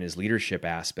building and his leadership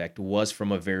aspect was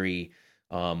from a very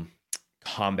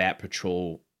combat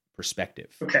patrol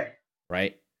perspective. Okay.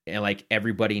 Right. And like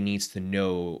everybody needs to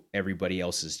know everybody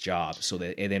else's job so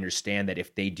that they understand that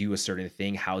if they do a certain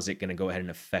thing, how is it going to go ahead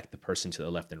and affect the person to the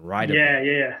left and right of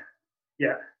them?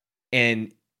 Yeah.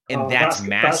 And that's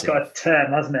massive. That's got a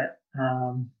term, hasn't it?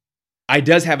 It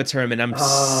does have a term, and I'm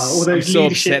so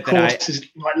upset that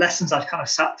like lessons I've kind of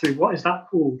sat through. What is that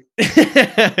called?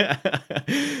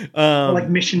 Like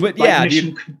mission, but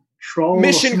mission control,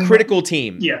 mission critical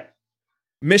team. Yeah,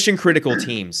 mission critical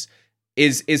teams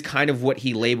is kind of what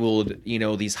he labeled.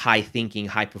 These high thinking,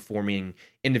 high performing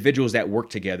individuals that work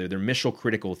together. They're mission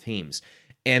critical teams,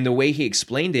 and the way he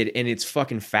explained it, and it's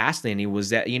fucking fascinating,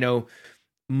 was that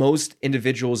most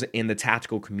individuals in the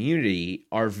tactical community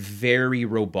are very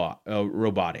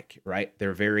robotic, right?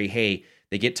 They're very,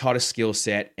 they get taught a skill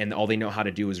set and all they know how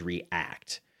to do is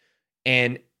react.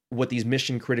 And what these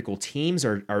mission critical teams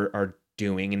are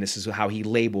doing, and this is how he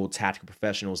labeled tactical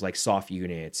professionals like soft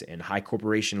units and high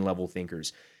corporation level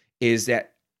thinkers, is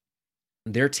that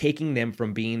they're taking them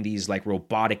from being these like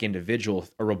robotic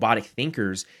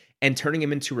thinkers and turning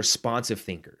them into responsive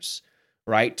thinkers.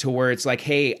 Right? To where it's like,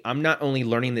 hey, I'm not only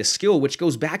learning this skill, which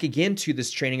goes back again to this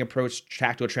training approach,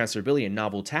 tactical transferability and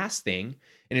novel task thing.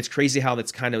 And it's crazy how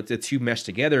that's kind of the two mesh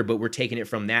together, but we're taking it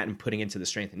from that and putting it into the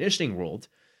strength and conditioning world,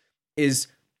 is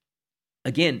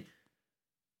again,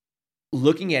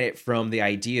 looking at it from the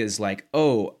ideas like,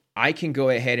 oh, I can go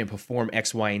ahead and perform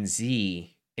X, Y, and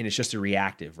Z, and it's just a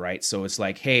reactive, right? So it's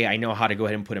like, hey, I know how to go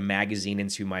ahead and put a magazine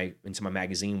into my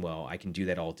magazine well. I can do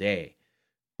that all day.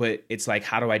 But it's like,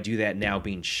 how do I do that now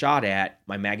being shot at?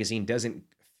 My magazine doesn't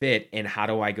fit. And how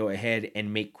do I go ahead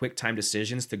and make quick time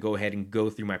decisions to go ahead and go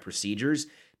through my procedures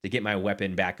to get my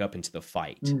weapon back up into the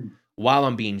fight while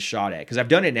I'm being shot at? Because I've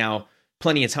done it now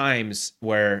plenty of times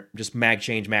where just mag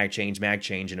change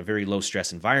in a very low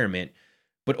stress environment.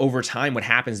 But over time, what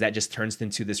happens, that just turns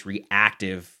into this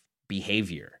reactive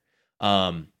behavior.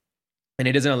 And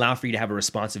it doesn't allow for you to have a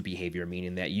responsive behavior,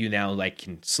 meaning that you now like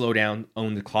can slow down,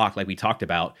 own the clock, like we talked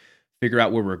about, figure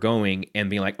out where we're going, and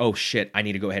being like, oh shit, I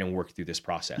need to go ahead and work through this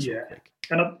process real quick.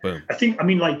 And Boom. I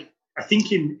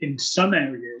think in some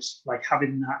areas, like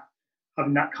having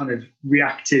that kind of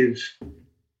reactive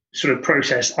sort of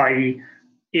process, i.e.,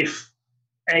 if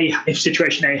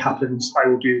situation A happens, I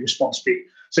will do response B.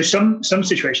 So some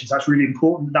situations that's really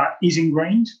important, that is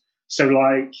ingrained. So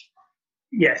like,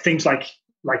 things like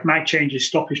mag changes,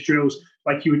 stoppage drills,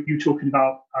 like you were talking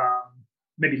about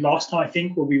maybe last time, I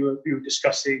think, where we were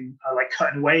discussing like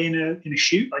cutting away in a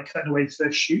shoot, like cutting away the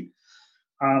first shoot.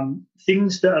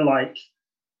 Things that are like,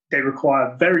 they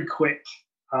require very quick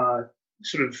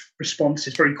sort of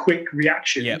responses, very quick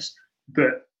reactions,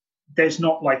 but there's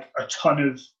not like a ton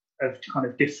of kind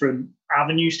of different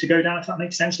avenues to go down, if that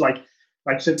makes sense. Like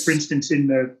so for instance, in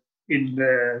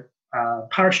the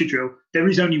parachute drill, there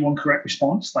is only one correct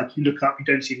response. Like you look up, you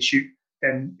don't see the chute,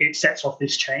 then it sets off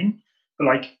this chain. But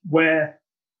like where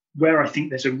I think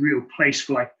there's a real place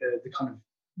for like the kind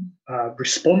of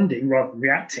responding rather than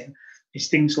reacting is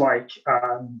things like,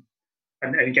 and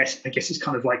I guess it's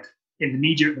kind of like in the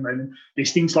media at the moment,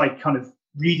 there's things like kind of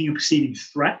reading a perceiving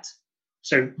threat.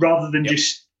 So rather than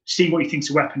just seeing what you think is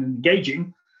a weapon and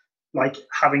engaging, like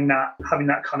having that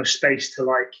kind of space to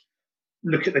like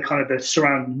look at the kind of the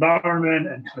surrounding environment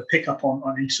and kind of pick up on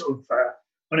any sort of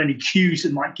on any cues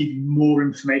that might give you more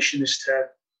information as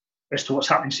to what's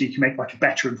happening, so you can make like a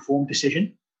better informed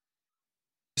decision.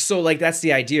 So like that's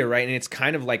the idea, right? And it's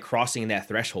kind of like crossing that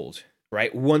threshold,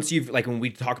 right? Once you've, like when we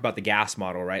talk about the gas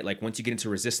model, right? Like once you get into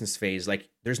resistance phase, like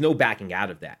there's no backing out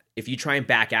of that. If you try and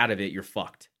back out of it, you're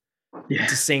fucked. Yeah.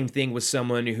 It's the same thing with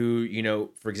someone who, you know,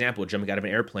 for example, jumping out of an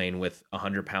airplane with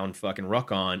 100-pound fucking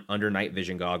ruck on under night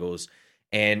vision goggles,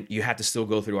 and you have to still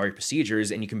go through all your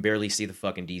procedures and you can barely see the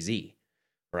fucking DZ,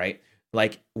 right?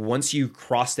 Like once you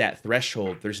cross that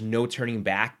threshold, there's no turning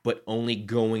back, but only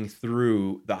going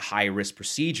through the high risk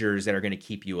procedures that are going to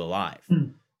keep you alive.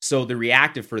 So the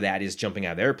reactive for that is jumping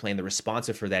out of the airplane. The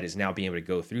responsive for that is now being able to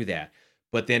go through that.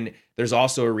 But then there's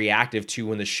also a reactive to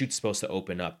when the chute's supposed to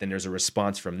open up. Then there's a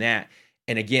response from that.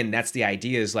 And again, that's the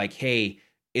idea, is like, hey,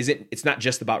 it's not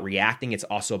just about reacting, it's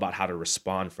also about how to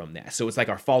respond from that. So it's like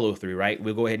our follow through, right?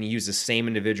 We'll go ahead and use the same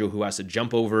individual who has to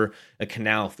jump over a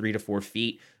canal 3 to 4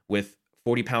 feet with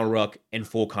 40-pound ruck and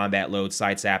full combat load,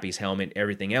 side sappies, helmet,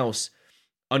 everything else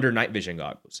under night vision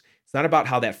goggles. It's not about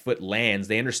how that foot lands.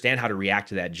 They understand how to react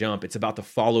to that jump. It's about the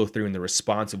follow through and the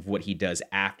response of what he does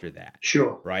after that.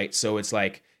 Sure. Right? So it's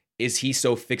like, is he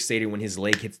so fixated when his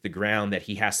leg hits the ground that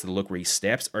he has to look where he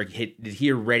steps? Or did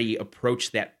he already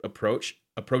approach that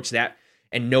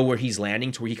and know where he's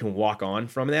landing to where he can walk on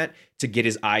from that to get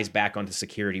his eyes back onto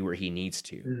security where he needs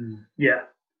to? Yeah.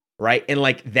 Right? And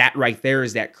like that right there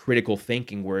is that critical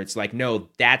thinking where it's like, no,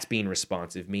 that's being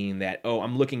responsive, meaning that, oh,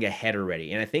 I'm looking ahead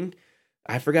already. And I think,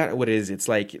 I forgot what it is. It's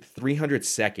like 300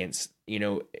 seconds, you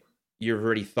know, you've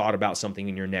already thought about something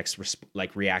in your next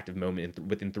like reactive moment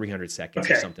within 300 seconds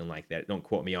or something like that. Don't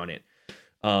quote me on it.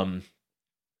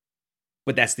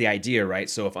 But that's the idea, right?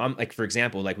 So if I'm like, for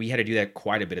example, like we had to do that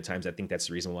quite a bit of times. I think that's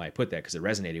the reason why I put that, because it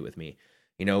resonated with me,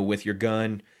 you know, with your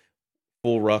gun,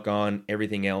 full ruck on,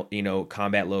 everything else, you know,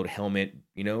 combat load, helmet,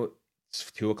 you know,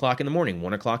 it's 2 o'clock in the morning,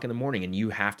 1 o'clock in the morning, and you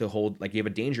have to hold, like you have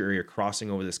a danger area crossing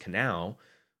over this canal,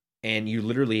 and you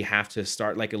literally have to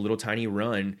start like a little tiny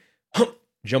run,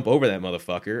 jump over that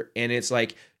motherfucker. And it's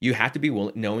like, you have to be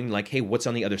knowing like, hey, what's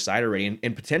on the other side already?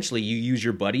 And potentially you use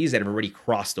your buddies that have already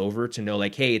crossed over to know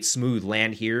like, hey, it's smooth,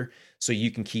 land here, so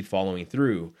you can keep following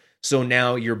through. So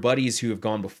now your buddies who have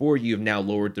gone before you have now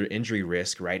lowered their injury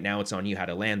risk, right? Now it's on you how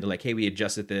to land. They're like, hey, we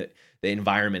adjusted the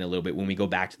environment a little bit when we go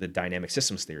back to the dynamic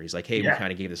systems theories. Like, hey, we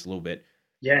kind of gave this a little bit.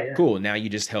 Yeah. Cool. Now you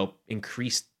just help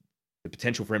increase the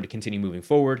potential for him to continue moving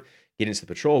forward, get into the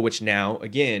patrol, which now,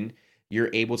 again,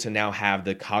 you're able to now have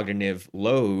the cognitive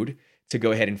load to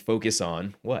go ahead and focus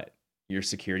on what? Your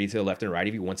security to the left and right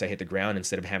of you once I hit the ground,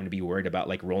 instead of having to be worried about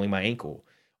like rolling my ankle,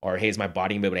 or, hey, is my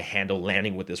body going to be able to handle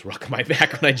landing with this ruck on my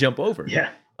back when I jump over? Yeah.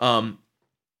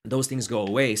 Those things go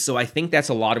away. So I think that's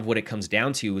a lot of what it comes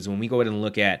down to, is when we go ahead and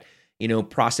look at, you know,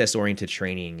 process-oriented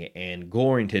training and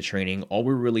goal-oriented training, all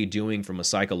we're really doing from a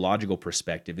psychological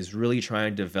perspective is really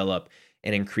trying to develop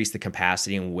and increase the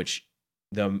capacity in which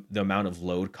the amount of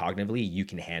load cognitively you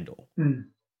can handle.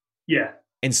 Yeah.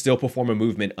 And still perform a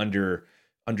movement under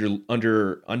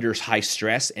high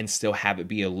stress and still have it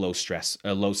be a low stress,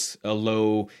 a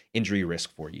low injury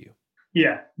risk for you.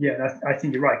 Yeah. I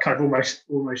think you're right. Kind of almost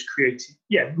creating,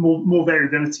 more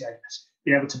variability, I guess.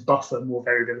 Being able to buffer more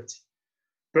variability.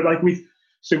 But like with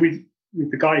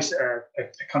the guys that are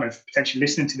kind of potentially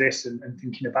listening to this and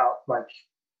thinking about like,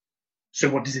 so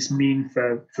what does this mean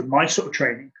for my sort of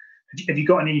training? Have you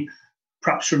got any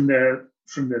perhaps from the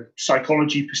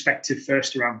psychology perspective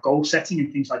first around goal setting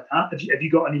and things like that. Have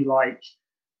you got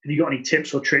any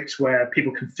tips or tricks where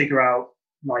people can figure out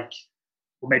like,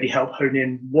 or maybe help hone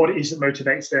in what it is that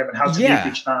motivates them and how to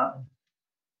leverage that?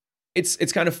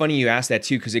 It's kind of funny you asked that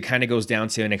too, because it kind of goes down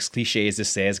to, and as cliche as this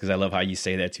says, because I love how you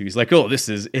say that too. He's like, oh, this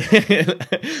is,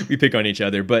 we pick on each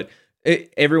other, but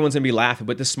everyone's gonna be laughing.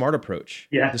 But the smart approach,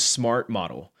 the smart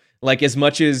model, like as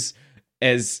much as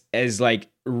like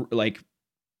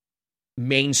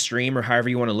mainstream or however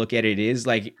you want to look at it is,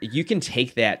 like you can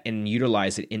take that and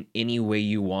utilize it in any way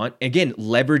you want. Again,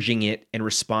 leveraging it and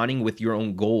responding with your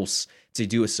own goals to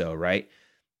do so, right?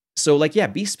 So like,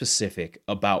 be specific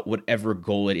about whatever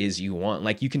goal it is you want.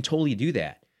 Like you can totally do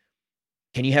that.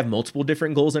 Can you have multiple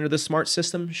different goals under the SMART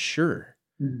system? Sure.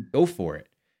 Go for it.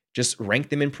 Just rank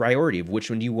them in priority of which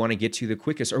one do you want to get to the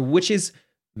quickest, or which is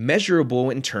measurable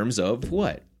in terms of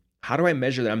what? How do I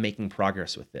measure that I'm making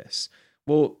progress with this?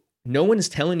 Well, no one is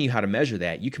telling you how to measure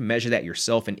that. You can measure that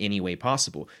yourself in any way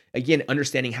possible. Again,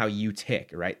 understanding how you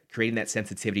tick, right? Creating that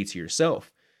sensitivity to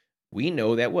yourself. We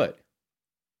know that what?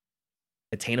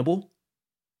 Attainable?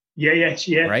 Yeah.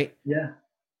 Right? Yeah.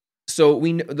 So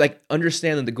we like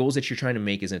understand that the goals that you're trying to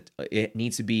make it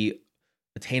needs to be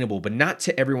attainable, but not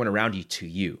to everyone around you, to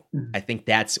you. I think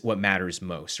that's what matters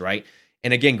most, right?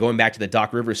 And again, going back to the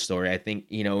Doc Rivers story, I think,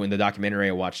 in the documentary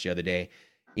I watched the other day,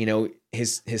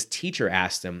 his teacher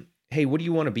asked him, hey, what do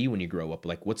you want to be when you grow up?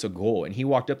 Like, what's a goal? And he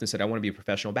walked up and said, I want to be a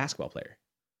professional basketball player.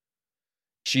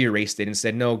 She erased it and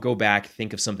said, no, go back,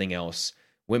 think of something else.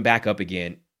 Went back up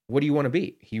again. What do you want to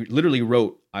be? He literally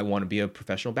wrote, I want to be a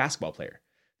professional basketball player.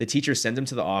 The teacher sends him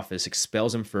to the office,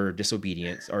 expels him for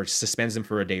disobedience, or suspends him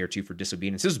for a day or two for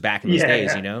disobedience. This was back in those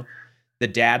days, The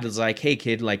dad was like, hey,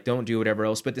 kid, like, don't do whatever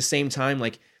else. But at the same time,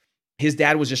 like, his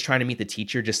dad was just trying to meet the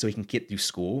teacher just so he can get through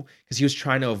school, because he was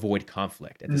trying to avoid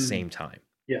conflict at the same time.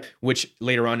 Yeah. Which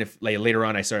later on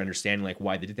I started understanding like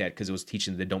why they did that, because it was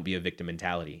teaching the don't be a victim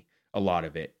mentality, a lot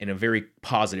of it, in a very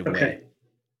positive way.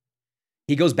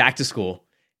 He goes back to school.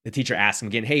 The teacher asks him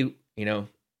again, hey, Glenn,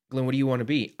 what do you want to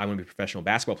be? I want to be a professional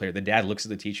basketball player. The dad looks at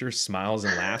the teacher, smiles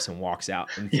and laughs, and walks out.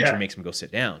 And the teacher makes him go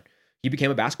sit down. He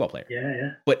became a basketball player.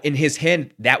 Yeah. But in his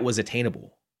head, that was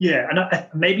attainable. Yeah, and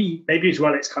maybe as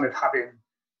well, it's kind of having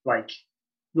like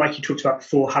you talked about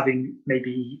before, having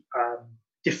maybe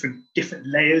different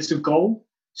layers of goal.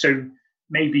 So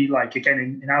maybe like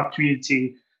again in our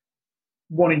community,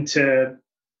 wanting to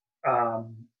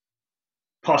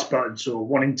pass buds or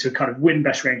wanting to kind of win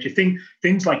best ranger,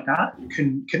 things like that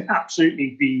can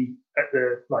absolutely be at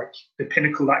the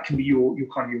pinnacle. That can be your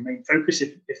kind of your main focus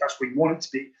if that's what you want it to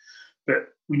be. But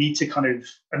we need to kind of,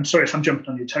 I'm sorry if I'm jumping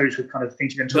on your toes with kind of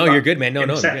things you're going to talk about. No, you're good, man. No,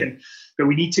 in a second. But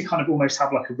we need to kind of almost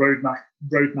have like a roadmap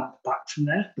back from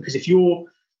there. Because if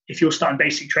you're starting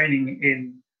basic training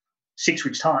in 6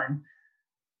 weeks' time,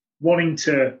 wanting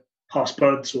to pass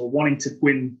buds or wanting to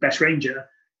win best ranger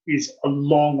is a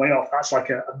long way off. That's like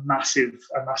a massive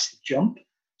jump.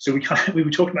 So we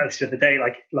were talking about this the other day,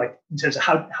 like in terms of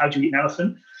how do you eat an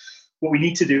elephant? What we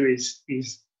need to do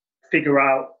is figure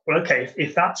out, well, okay,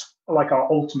 if that's like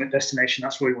our ultimate destination,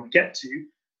 that's where we want to get to.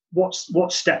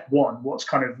 What's step one? What's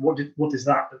kind of what does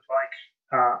that look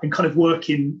like? And kind of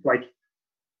working like,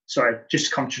 sorry, just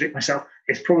to contradict myself.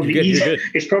 It's probably easier.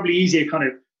 It's probably easier kind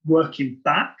of working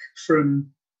back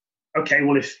from, okay,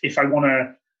 well, if I want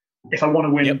to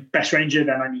win best ranger,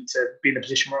 then I need to be in a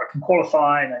position where I can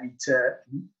qualify, and I need to.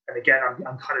 And again,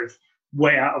 I'm kind of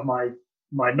way out of my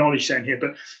knowledge zone here,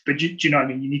 but do you know what I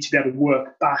mean? You need to be able to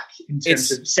work back in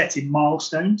terms of setting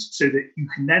milestones so that you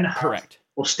can then have. Correct.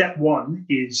 Well, step one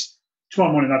is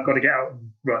tomorrow morning I've got to get out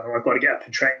and run, or I've got to get up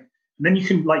and train, and then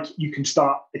you can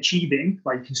start achieving,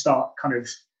 like you can start kind of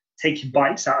taking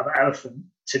bites out of the elephant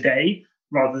today,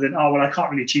 rather than I can't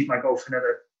really achieve my goal for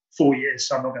another 4 years,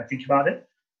 so I'm not going to think about it.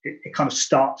 It kind of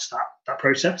starts that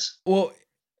process. Well,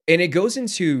 and it goes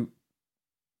into,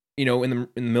 in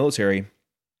the military,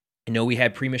 we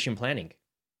had pre-mission planning,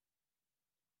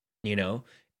 and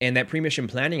that pre-mission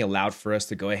planning allowed for us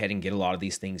to go ahead and get a lot of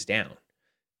these things down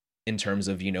in terms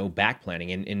of, back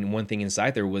planning. And one thing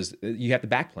inside there was you have to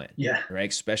back plan, right?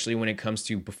 Especially when it comes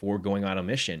to before going on a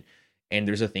mission. And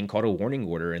there's a thing called a warning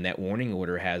order, and that warning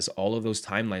order has all of those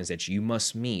timelines that you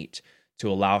must meet to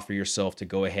allow for yourself to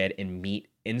go ahead and meet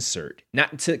insert,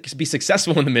 not to be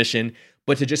successful in the mission,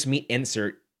 but to just meet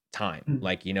insert time,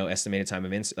 like, estimated time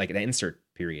of insert, like an insert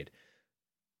period,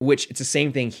 which it's the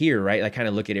same thing here, right? I kind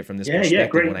of look at it from this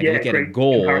perspective when I look at a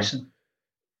goal comparison.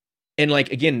 And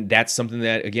like, again, that's something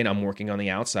that, again, I'm working on the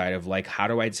outside of like, how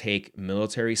do I take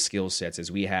military skill sets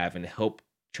as we have and help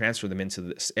transfer them into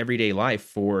this everyday life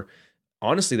for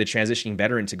honestly the transitioning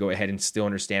veteran to go ahead and still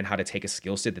understand how to take a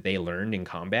skill set that they learned in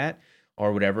combat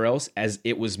or whatever else, as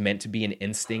it was meant to be an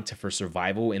instinct for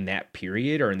survival in that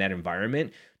period or in that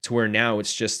environment, to where now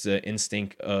it's just an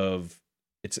instinct of,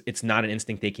 it's not an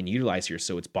instinct they can utilize here,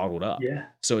 so it's bottled up. Yeah.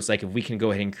 So it's like, if we can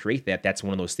go ahead and create that, that's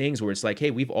one of those things where it's like,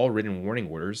 hey, we've all written warning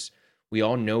orders. We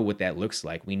all know what that looks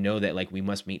like. We know that like we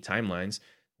must meet timelines.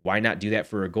 Why not do that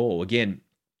for a goal? Again,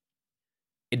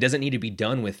 it doesn't need to be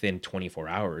done within 24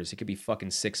 hours. It could be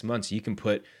fucking 6 months. You can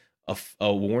put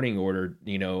a warning order,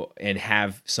 you know, and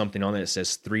have something on it that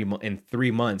says 3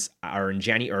 months or in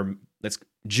January, or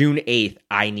June 8th,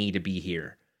 I need to be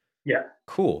here. Yeah.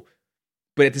 Cool.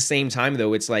 But at the same time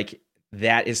though, it's like,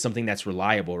 that is something that's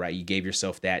reliable, right? You gave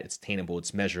yourself that, it's attainable,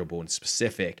 it's measurable and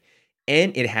specific.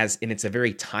 And it's a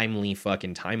very timely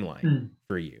fucking timeline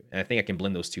for you. And I think I can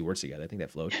blend those two words together. I think that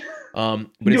flowed. But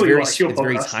it's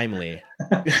very timely.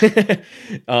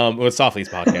 Well, it's Softly's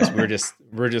podcast.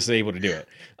 We're just able to do it.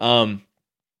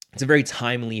 It's a very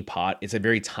timely It's a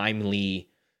very timely,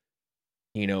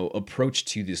 you know, approach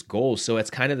to this goal. So it's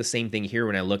kind of the same thing here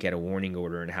when I look at a warning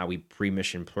order and how we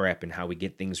pre-mission prep and how we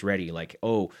get things ready. Like,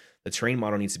 oh, the terrain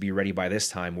model needs to be ready by this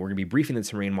time. We're going to be briefing the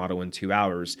terrain model in 2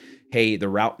 hours. Hey, the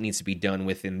route needs to be done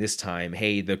within this time.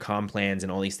 Hey, the comm plans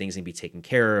and all these things need to be taken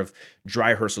care of.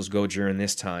 Dry rehearsals go during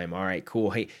this time. All right,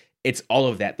 cool. Hey, it's all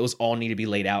of that. Those all need to be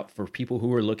laid out for people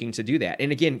who are looking to do that.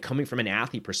 And again, coming from an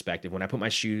athlete perspective, when I put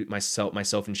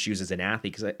myself in shoes as an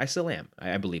athlete, because I still am,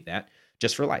 I believe that,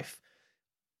 just for life,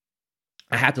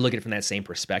 I have to look at it from that same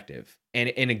perspective.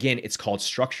 And again, it's called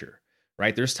structure.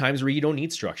 Right? There's times where you don't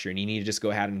need structure and you need to just go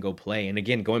ahead and go play. And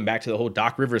again, going back to the whole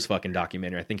Doc Rivers fucking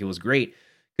documentary, I think it was great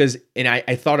because, and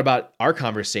I thought about our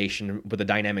conversation with the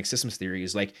dynamic systems theory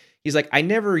is like, he's like, I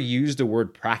never used the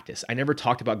word practice. I never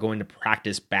talked about going to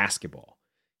practice basketball.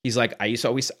 He's like, I used to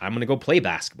always, I'm going to go play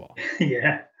basketball.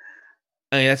 Yeah.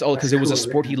 I mean, that's all because it was a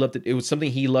sport he loved. It was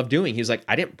something he loved doing. He was like,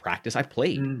 I didn't practice, I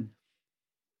played.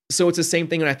 So it's the same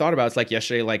thing when I thought about it. It's like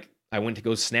yesterday, like, I went to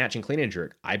go snatch and clean and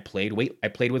jerk. I played with weight. I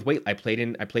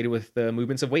played with the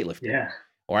movements of weightlifting. Yeah.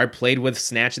 Or I played with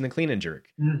snatch and the clean and jerk.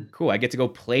 Cool. I get to go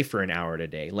play for an hour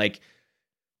today. Like,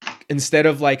 instead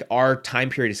of like our time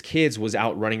period as kids was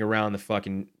out running around the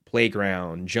fucking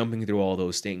playground, jumping through all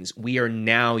those things, we are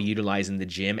now utilizing the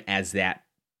gym as that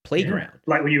playground. Yeah.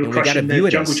 Like when you were crushing the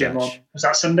jungle gym on, was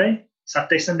that Sunday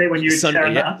when you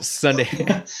were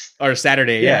Sunday or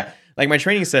Saturday. Yeah. Like my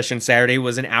training session Saturday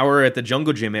was an hour at the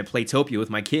jungle gym at Playtopia with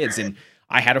my kids, and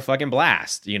I had a fucking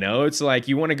blast. You know, it's like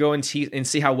you want to go and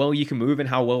see how well you can move and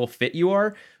how well fit you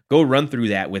are. Go run through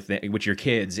that with your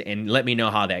kids and let me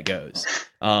know how that goes.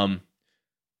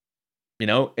 You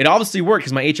know, it obviously worked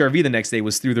because my HRV the next day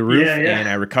was through the roof and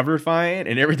I recovered fine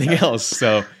and everything else.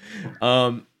 So,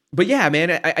 but yeah,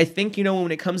 man, I think, you know,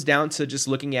 when it comes down to just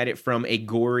looking at it from a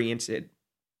goal-oriented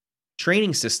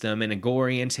training system and a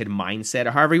goal-oriented mindset,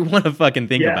 or however you want to fucking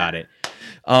think about it.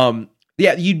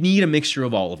 You need a mixture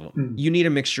of all of them. You need a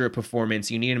mixture of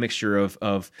performance. You need a mixture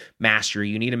of mastery.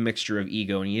 You need a mixture of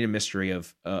ego, and you need a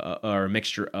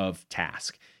mixture of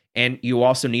task. And you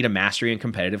also need a mastery and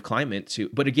competitive climate too.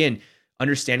 But again,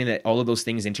 understanding that all of those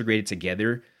things integrated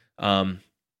together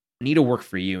need to work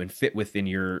for you and fit within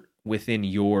your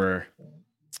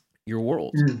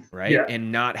world, right? Yeah.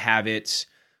 And not have it.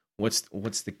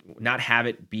 Not have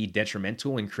it be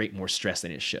detrimental and create more stress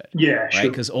than it should. Yeah, right.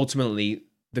 Because ultimately,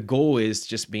 the goal is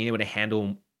just being able to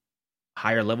handle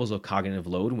higher levels of cognitive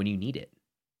load when you need it.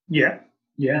 Yeah.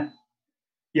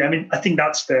 I mean, I think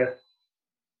that's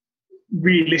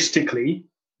realistically,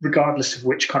 regardless of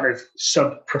which kind of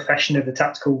sub-profession of the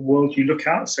tactical world you look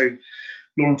at, so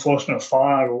law enforcement or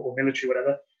fire or military,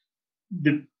 whatever,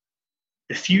 the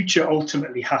future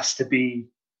ultimately has to be,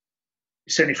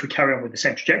 certainly if we carry on with the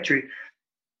same trajectory,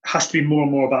 has to be more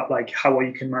and more about like how well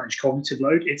you can manage cognitive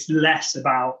load. It's less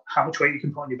about how much weight you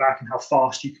can put on your back and how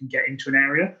fast you can get into an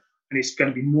area. And it's going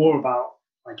to be more about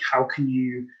like how can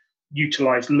you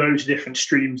utilize loads of different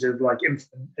streams of like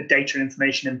data and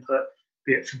information input,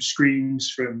 be it from screens,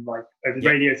 from like over the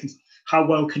radio, things. How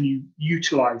well can you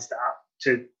utilize that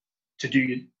to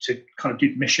kind of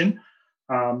do the mission?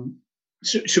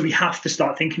 So we have to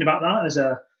start thinking about that as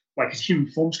a human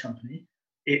performance company.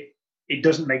 It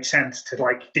doesn't make sense to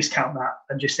like discount that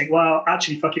and just think, well,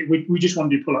 actually, fuck it, we just want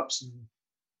to do pull-ups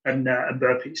and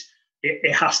burpees.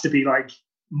 It has to be like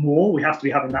more. We have to be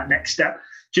having that next step.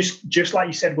 Just like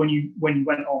you said when you went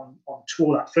on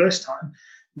tour that first time,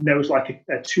 there was like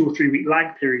a 2 or 3 week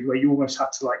lag period where you almost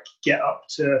had to like get up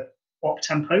to op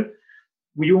tempo.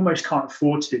 We almost can't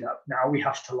afford to do that now. We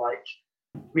have to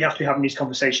be having these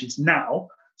conversations now.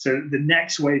 So the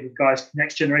next wave of guys,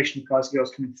 next generation of guys and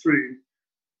girls coming through,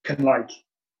 can like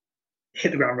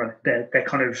hit the ground running. They're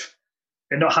kind of,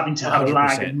 they're not having to have 100%. a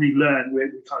lag and relearn. We're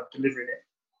kind of delivering it.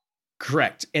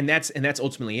 Correct. And that's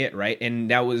ultimately it, right?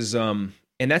 And that was and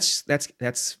that's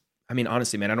I mean,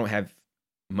 honestly, man, I don't have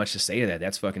much to say to that.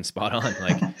 That's fucking spot on.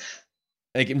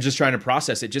 Like I'm just trying to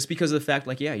process it just because of the fact,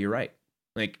 like, yeah, you're right.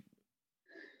 Like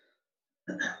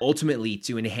ultimately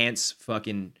to enhance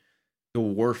fucking the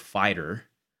war fighter,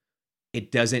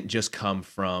 it doesn't just come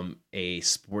from a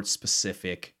sports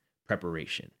specific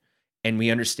preparation. And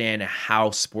we understand how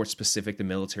sports specific the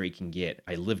military can get.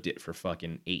 I lived it for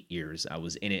fucking 8 years. I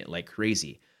was in it like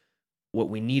crazy. What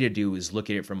we need to do is look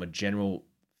at it from a general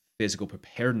physical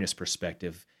preparedness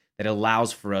perspective that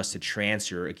allows for us to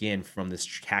transfer, again, from this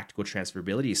tactical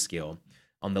transferability skill.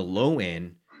 On the low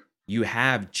end, you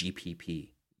have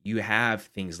GPP. You have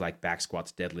things like back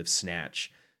squats, deadlift,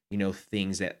 snatch,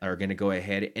 things that are going to go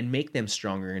ahead and make them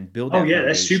stronger and build that. Oh yeah,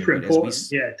 that's super important.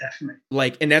 Yeah, definitely.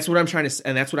 Like, and that's what I'm trying to,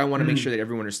 and that's what I want to make sure that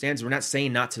everyone understands. We're not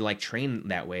saying not to like train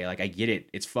that way. Like, I get it.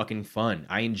 It's fucking fun.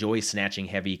 I enjoy snatching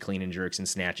heavy clean and jerks and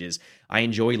snatches. I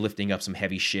enjoy lifting up some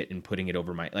heavy shit and putting it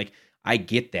over I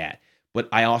get that. But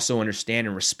I also understand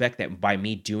and respect that by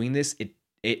me doing this,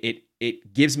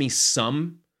 it gives me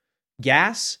some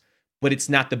gas, but it's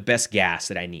not the best gas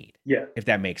that I need. Yeah. If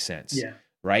that makes sense. Yeah.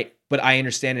 Right. But I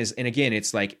understand and again,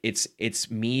 it's like, it's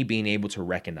me being able to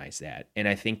recognize that. And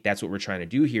I think that's what we're trying to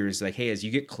do here is like, hey, as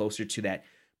you get closer to that,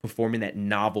 performing that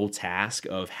novel task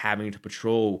of having to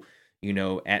patrol,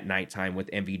 at nighttime with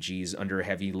MVGs under a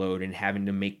heavy load and having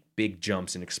to make big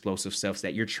jumps and explosive stuff, so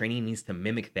that your training needs to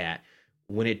mimic that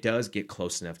when it does get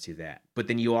close enough to that. But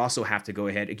then you also have to go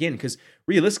ahead again, because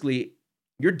realistically,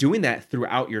 you're doing that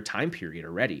throughout your time period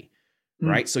already.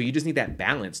 Right. So you just need that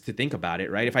balance to think about it.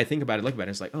 Right. If I think about it, look about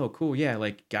it, it's like, oh, cool. Yeah.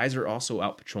 Like guys are also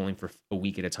out patrolling for a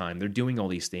week at a time. They're doing all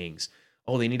these things.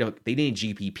 Oh, they need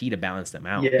GPP to balance them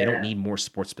out. Yeah. They don't need more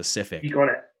sports specific. You got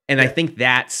it. And I think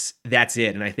that's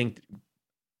it. And I think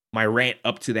my rant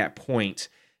up to that point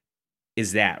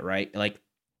is that, right? Like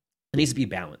it needs to be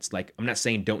balanced. Like I'm not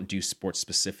saying don't do sports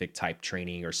specific type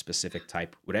training or specific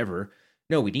type whatever.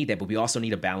 No, we need that, but we also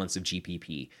need a balance of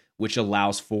GPP, which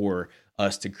allows for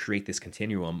us to create this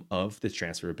continuum of the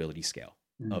transferability scale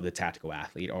of the tactical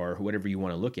athlete or whatever you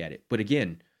want to look at it. But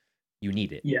again, you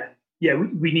need it. Yeah. Yeah.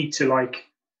 We need to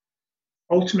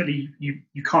ultimately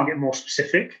you can't get more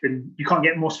specific in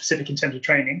terms of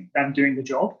training than doing the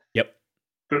job. Yep.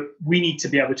 But we need to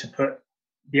be able to put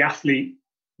the athlete,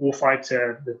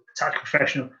 warfighter, the tactical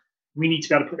professional, we need to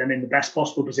be able to put them in the best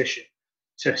possible position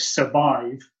to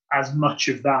survive as much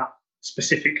of those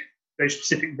specific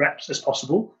reps as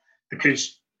possible.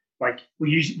 Because like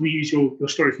we use your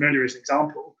story from earlier as an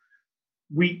example.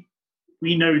 We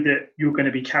know that you're going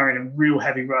to be carrying a real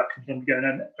heavy ruck and going to be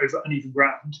going over uneven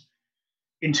ground.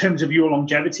 In terms of your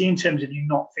longevity, in terms of you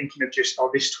not thinking of just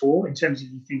this tour, in terms of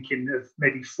you thinking of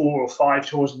maybe 4 or 5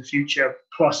 tours in the future,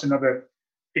 plus another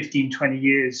 15, 20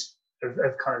 years of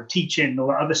kind of teaching and all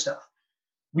that other stuff.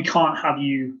 We can't have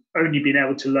you only being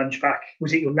able to lunge back.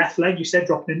 Was it your left leg? You said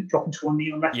dropping to one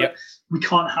knee on left leg. We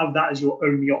can't have that as your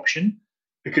only option,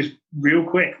 because real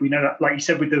quick we know that, like you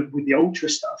said with the ultra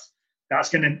stuff, that's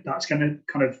gonna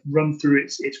kind of run through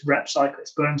its rep cycle,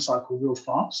 its burn cycle real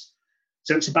fast.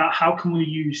 So it's about how can we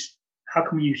use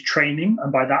training,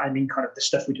 and by that I mean kind of the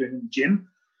stuff we're doing in the gym,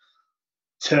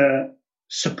 to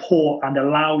support and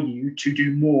allow you to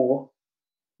do more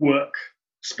work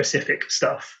specific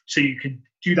stuff, so you can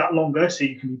do that longer, so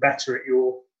you can be better at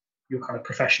your kind of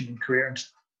profession and career and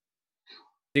stuff.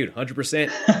 Dude, 100%,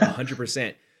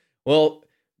 100%. Well,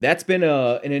 that's been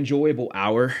an enjoyable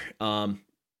hour.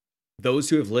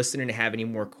 Those who have listened and have any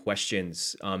more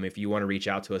questions, if you want to reach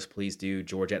out to us, please do.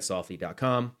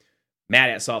 George@Softy.com,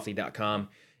 Matt@Softy.com.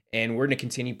 And we're going to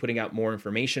continue putting out more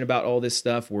information about all this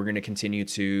stuff. We're going to continue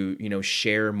to,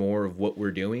 share more of what we're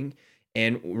doing.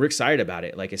 And we're excited about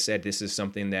it. Like I said, this is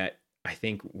something that I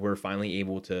think we're finally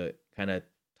able to kind of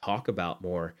talk about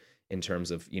more in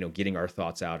terms of, getting our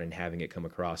thoughts out and having it come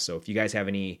across. So if you guys have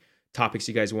any topics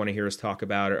you guys want to hear us talk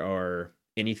about or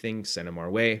anything, send them our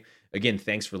way. Again,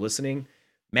 thanks for listening.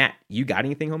 Matt, you got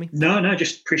anything, homie? No,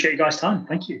 just appreciate you guys' time.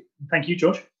 Thank you. Thank you,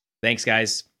 George. Thanks,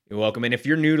 guys. You're welcome. And if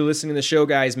you're new to listening to the show,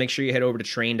 guys, make sure you head over to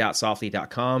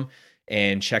train.softly.com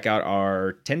and check out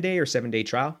our 10-day or 7-day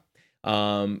trial.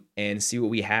 And see what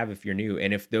we have if you're new.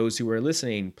 And if those who are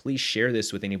listening, please share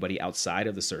this with anybody outside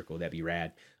of the circle. That'd be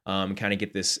rad. Kind of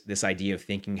get this idea of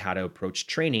thinking how to approach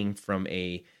training from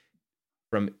a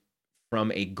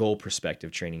goal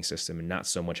perspective training system and not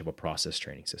so much of a process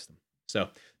training system. So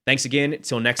thanks again.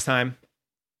 Until next time,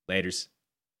 laters.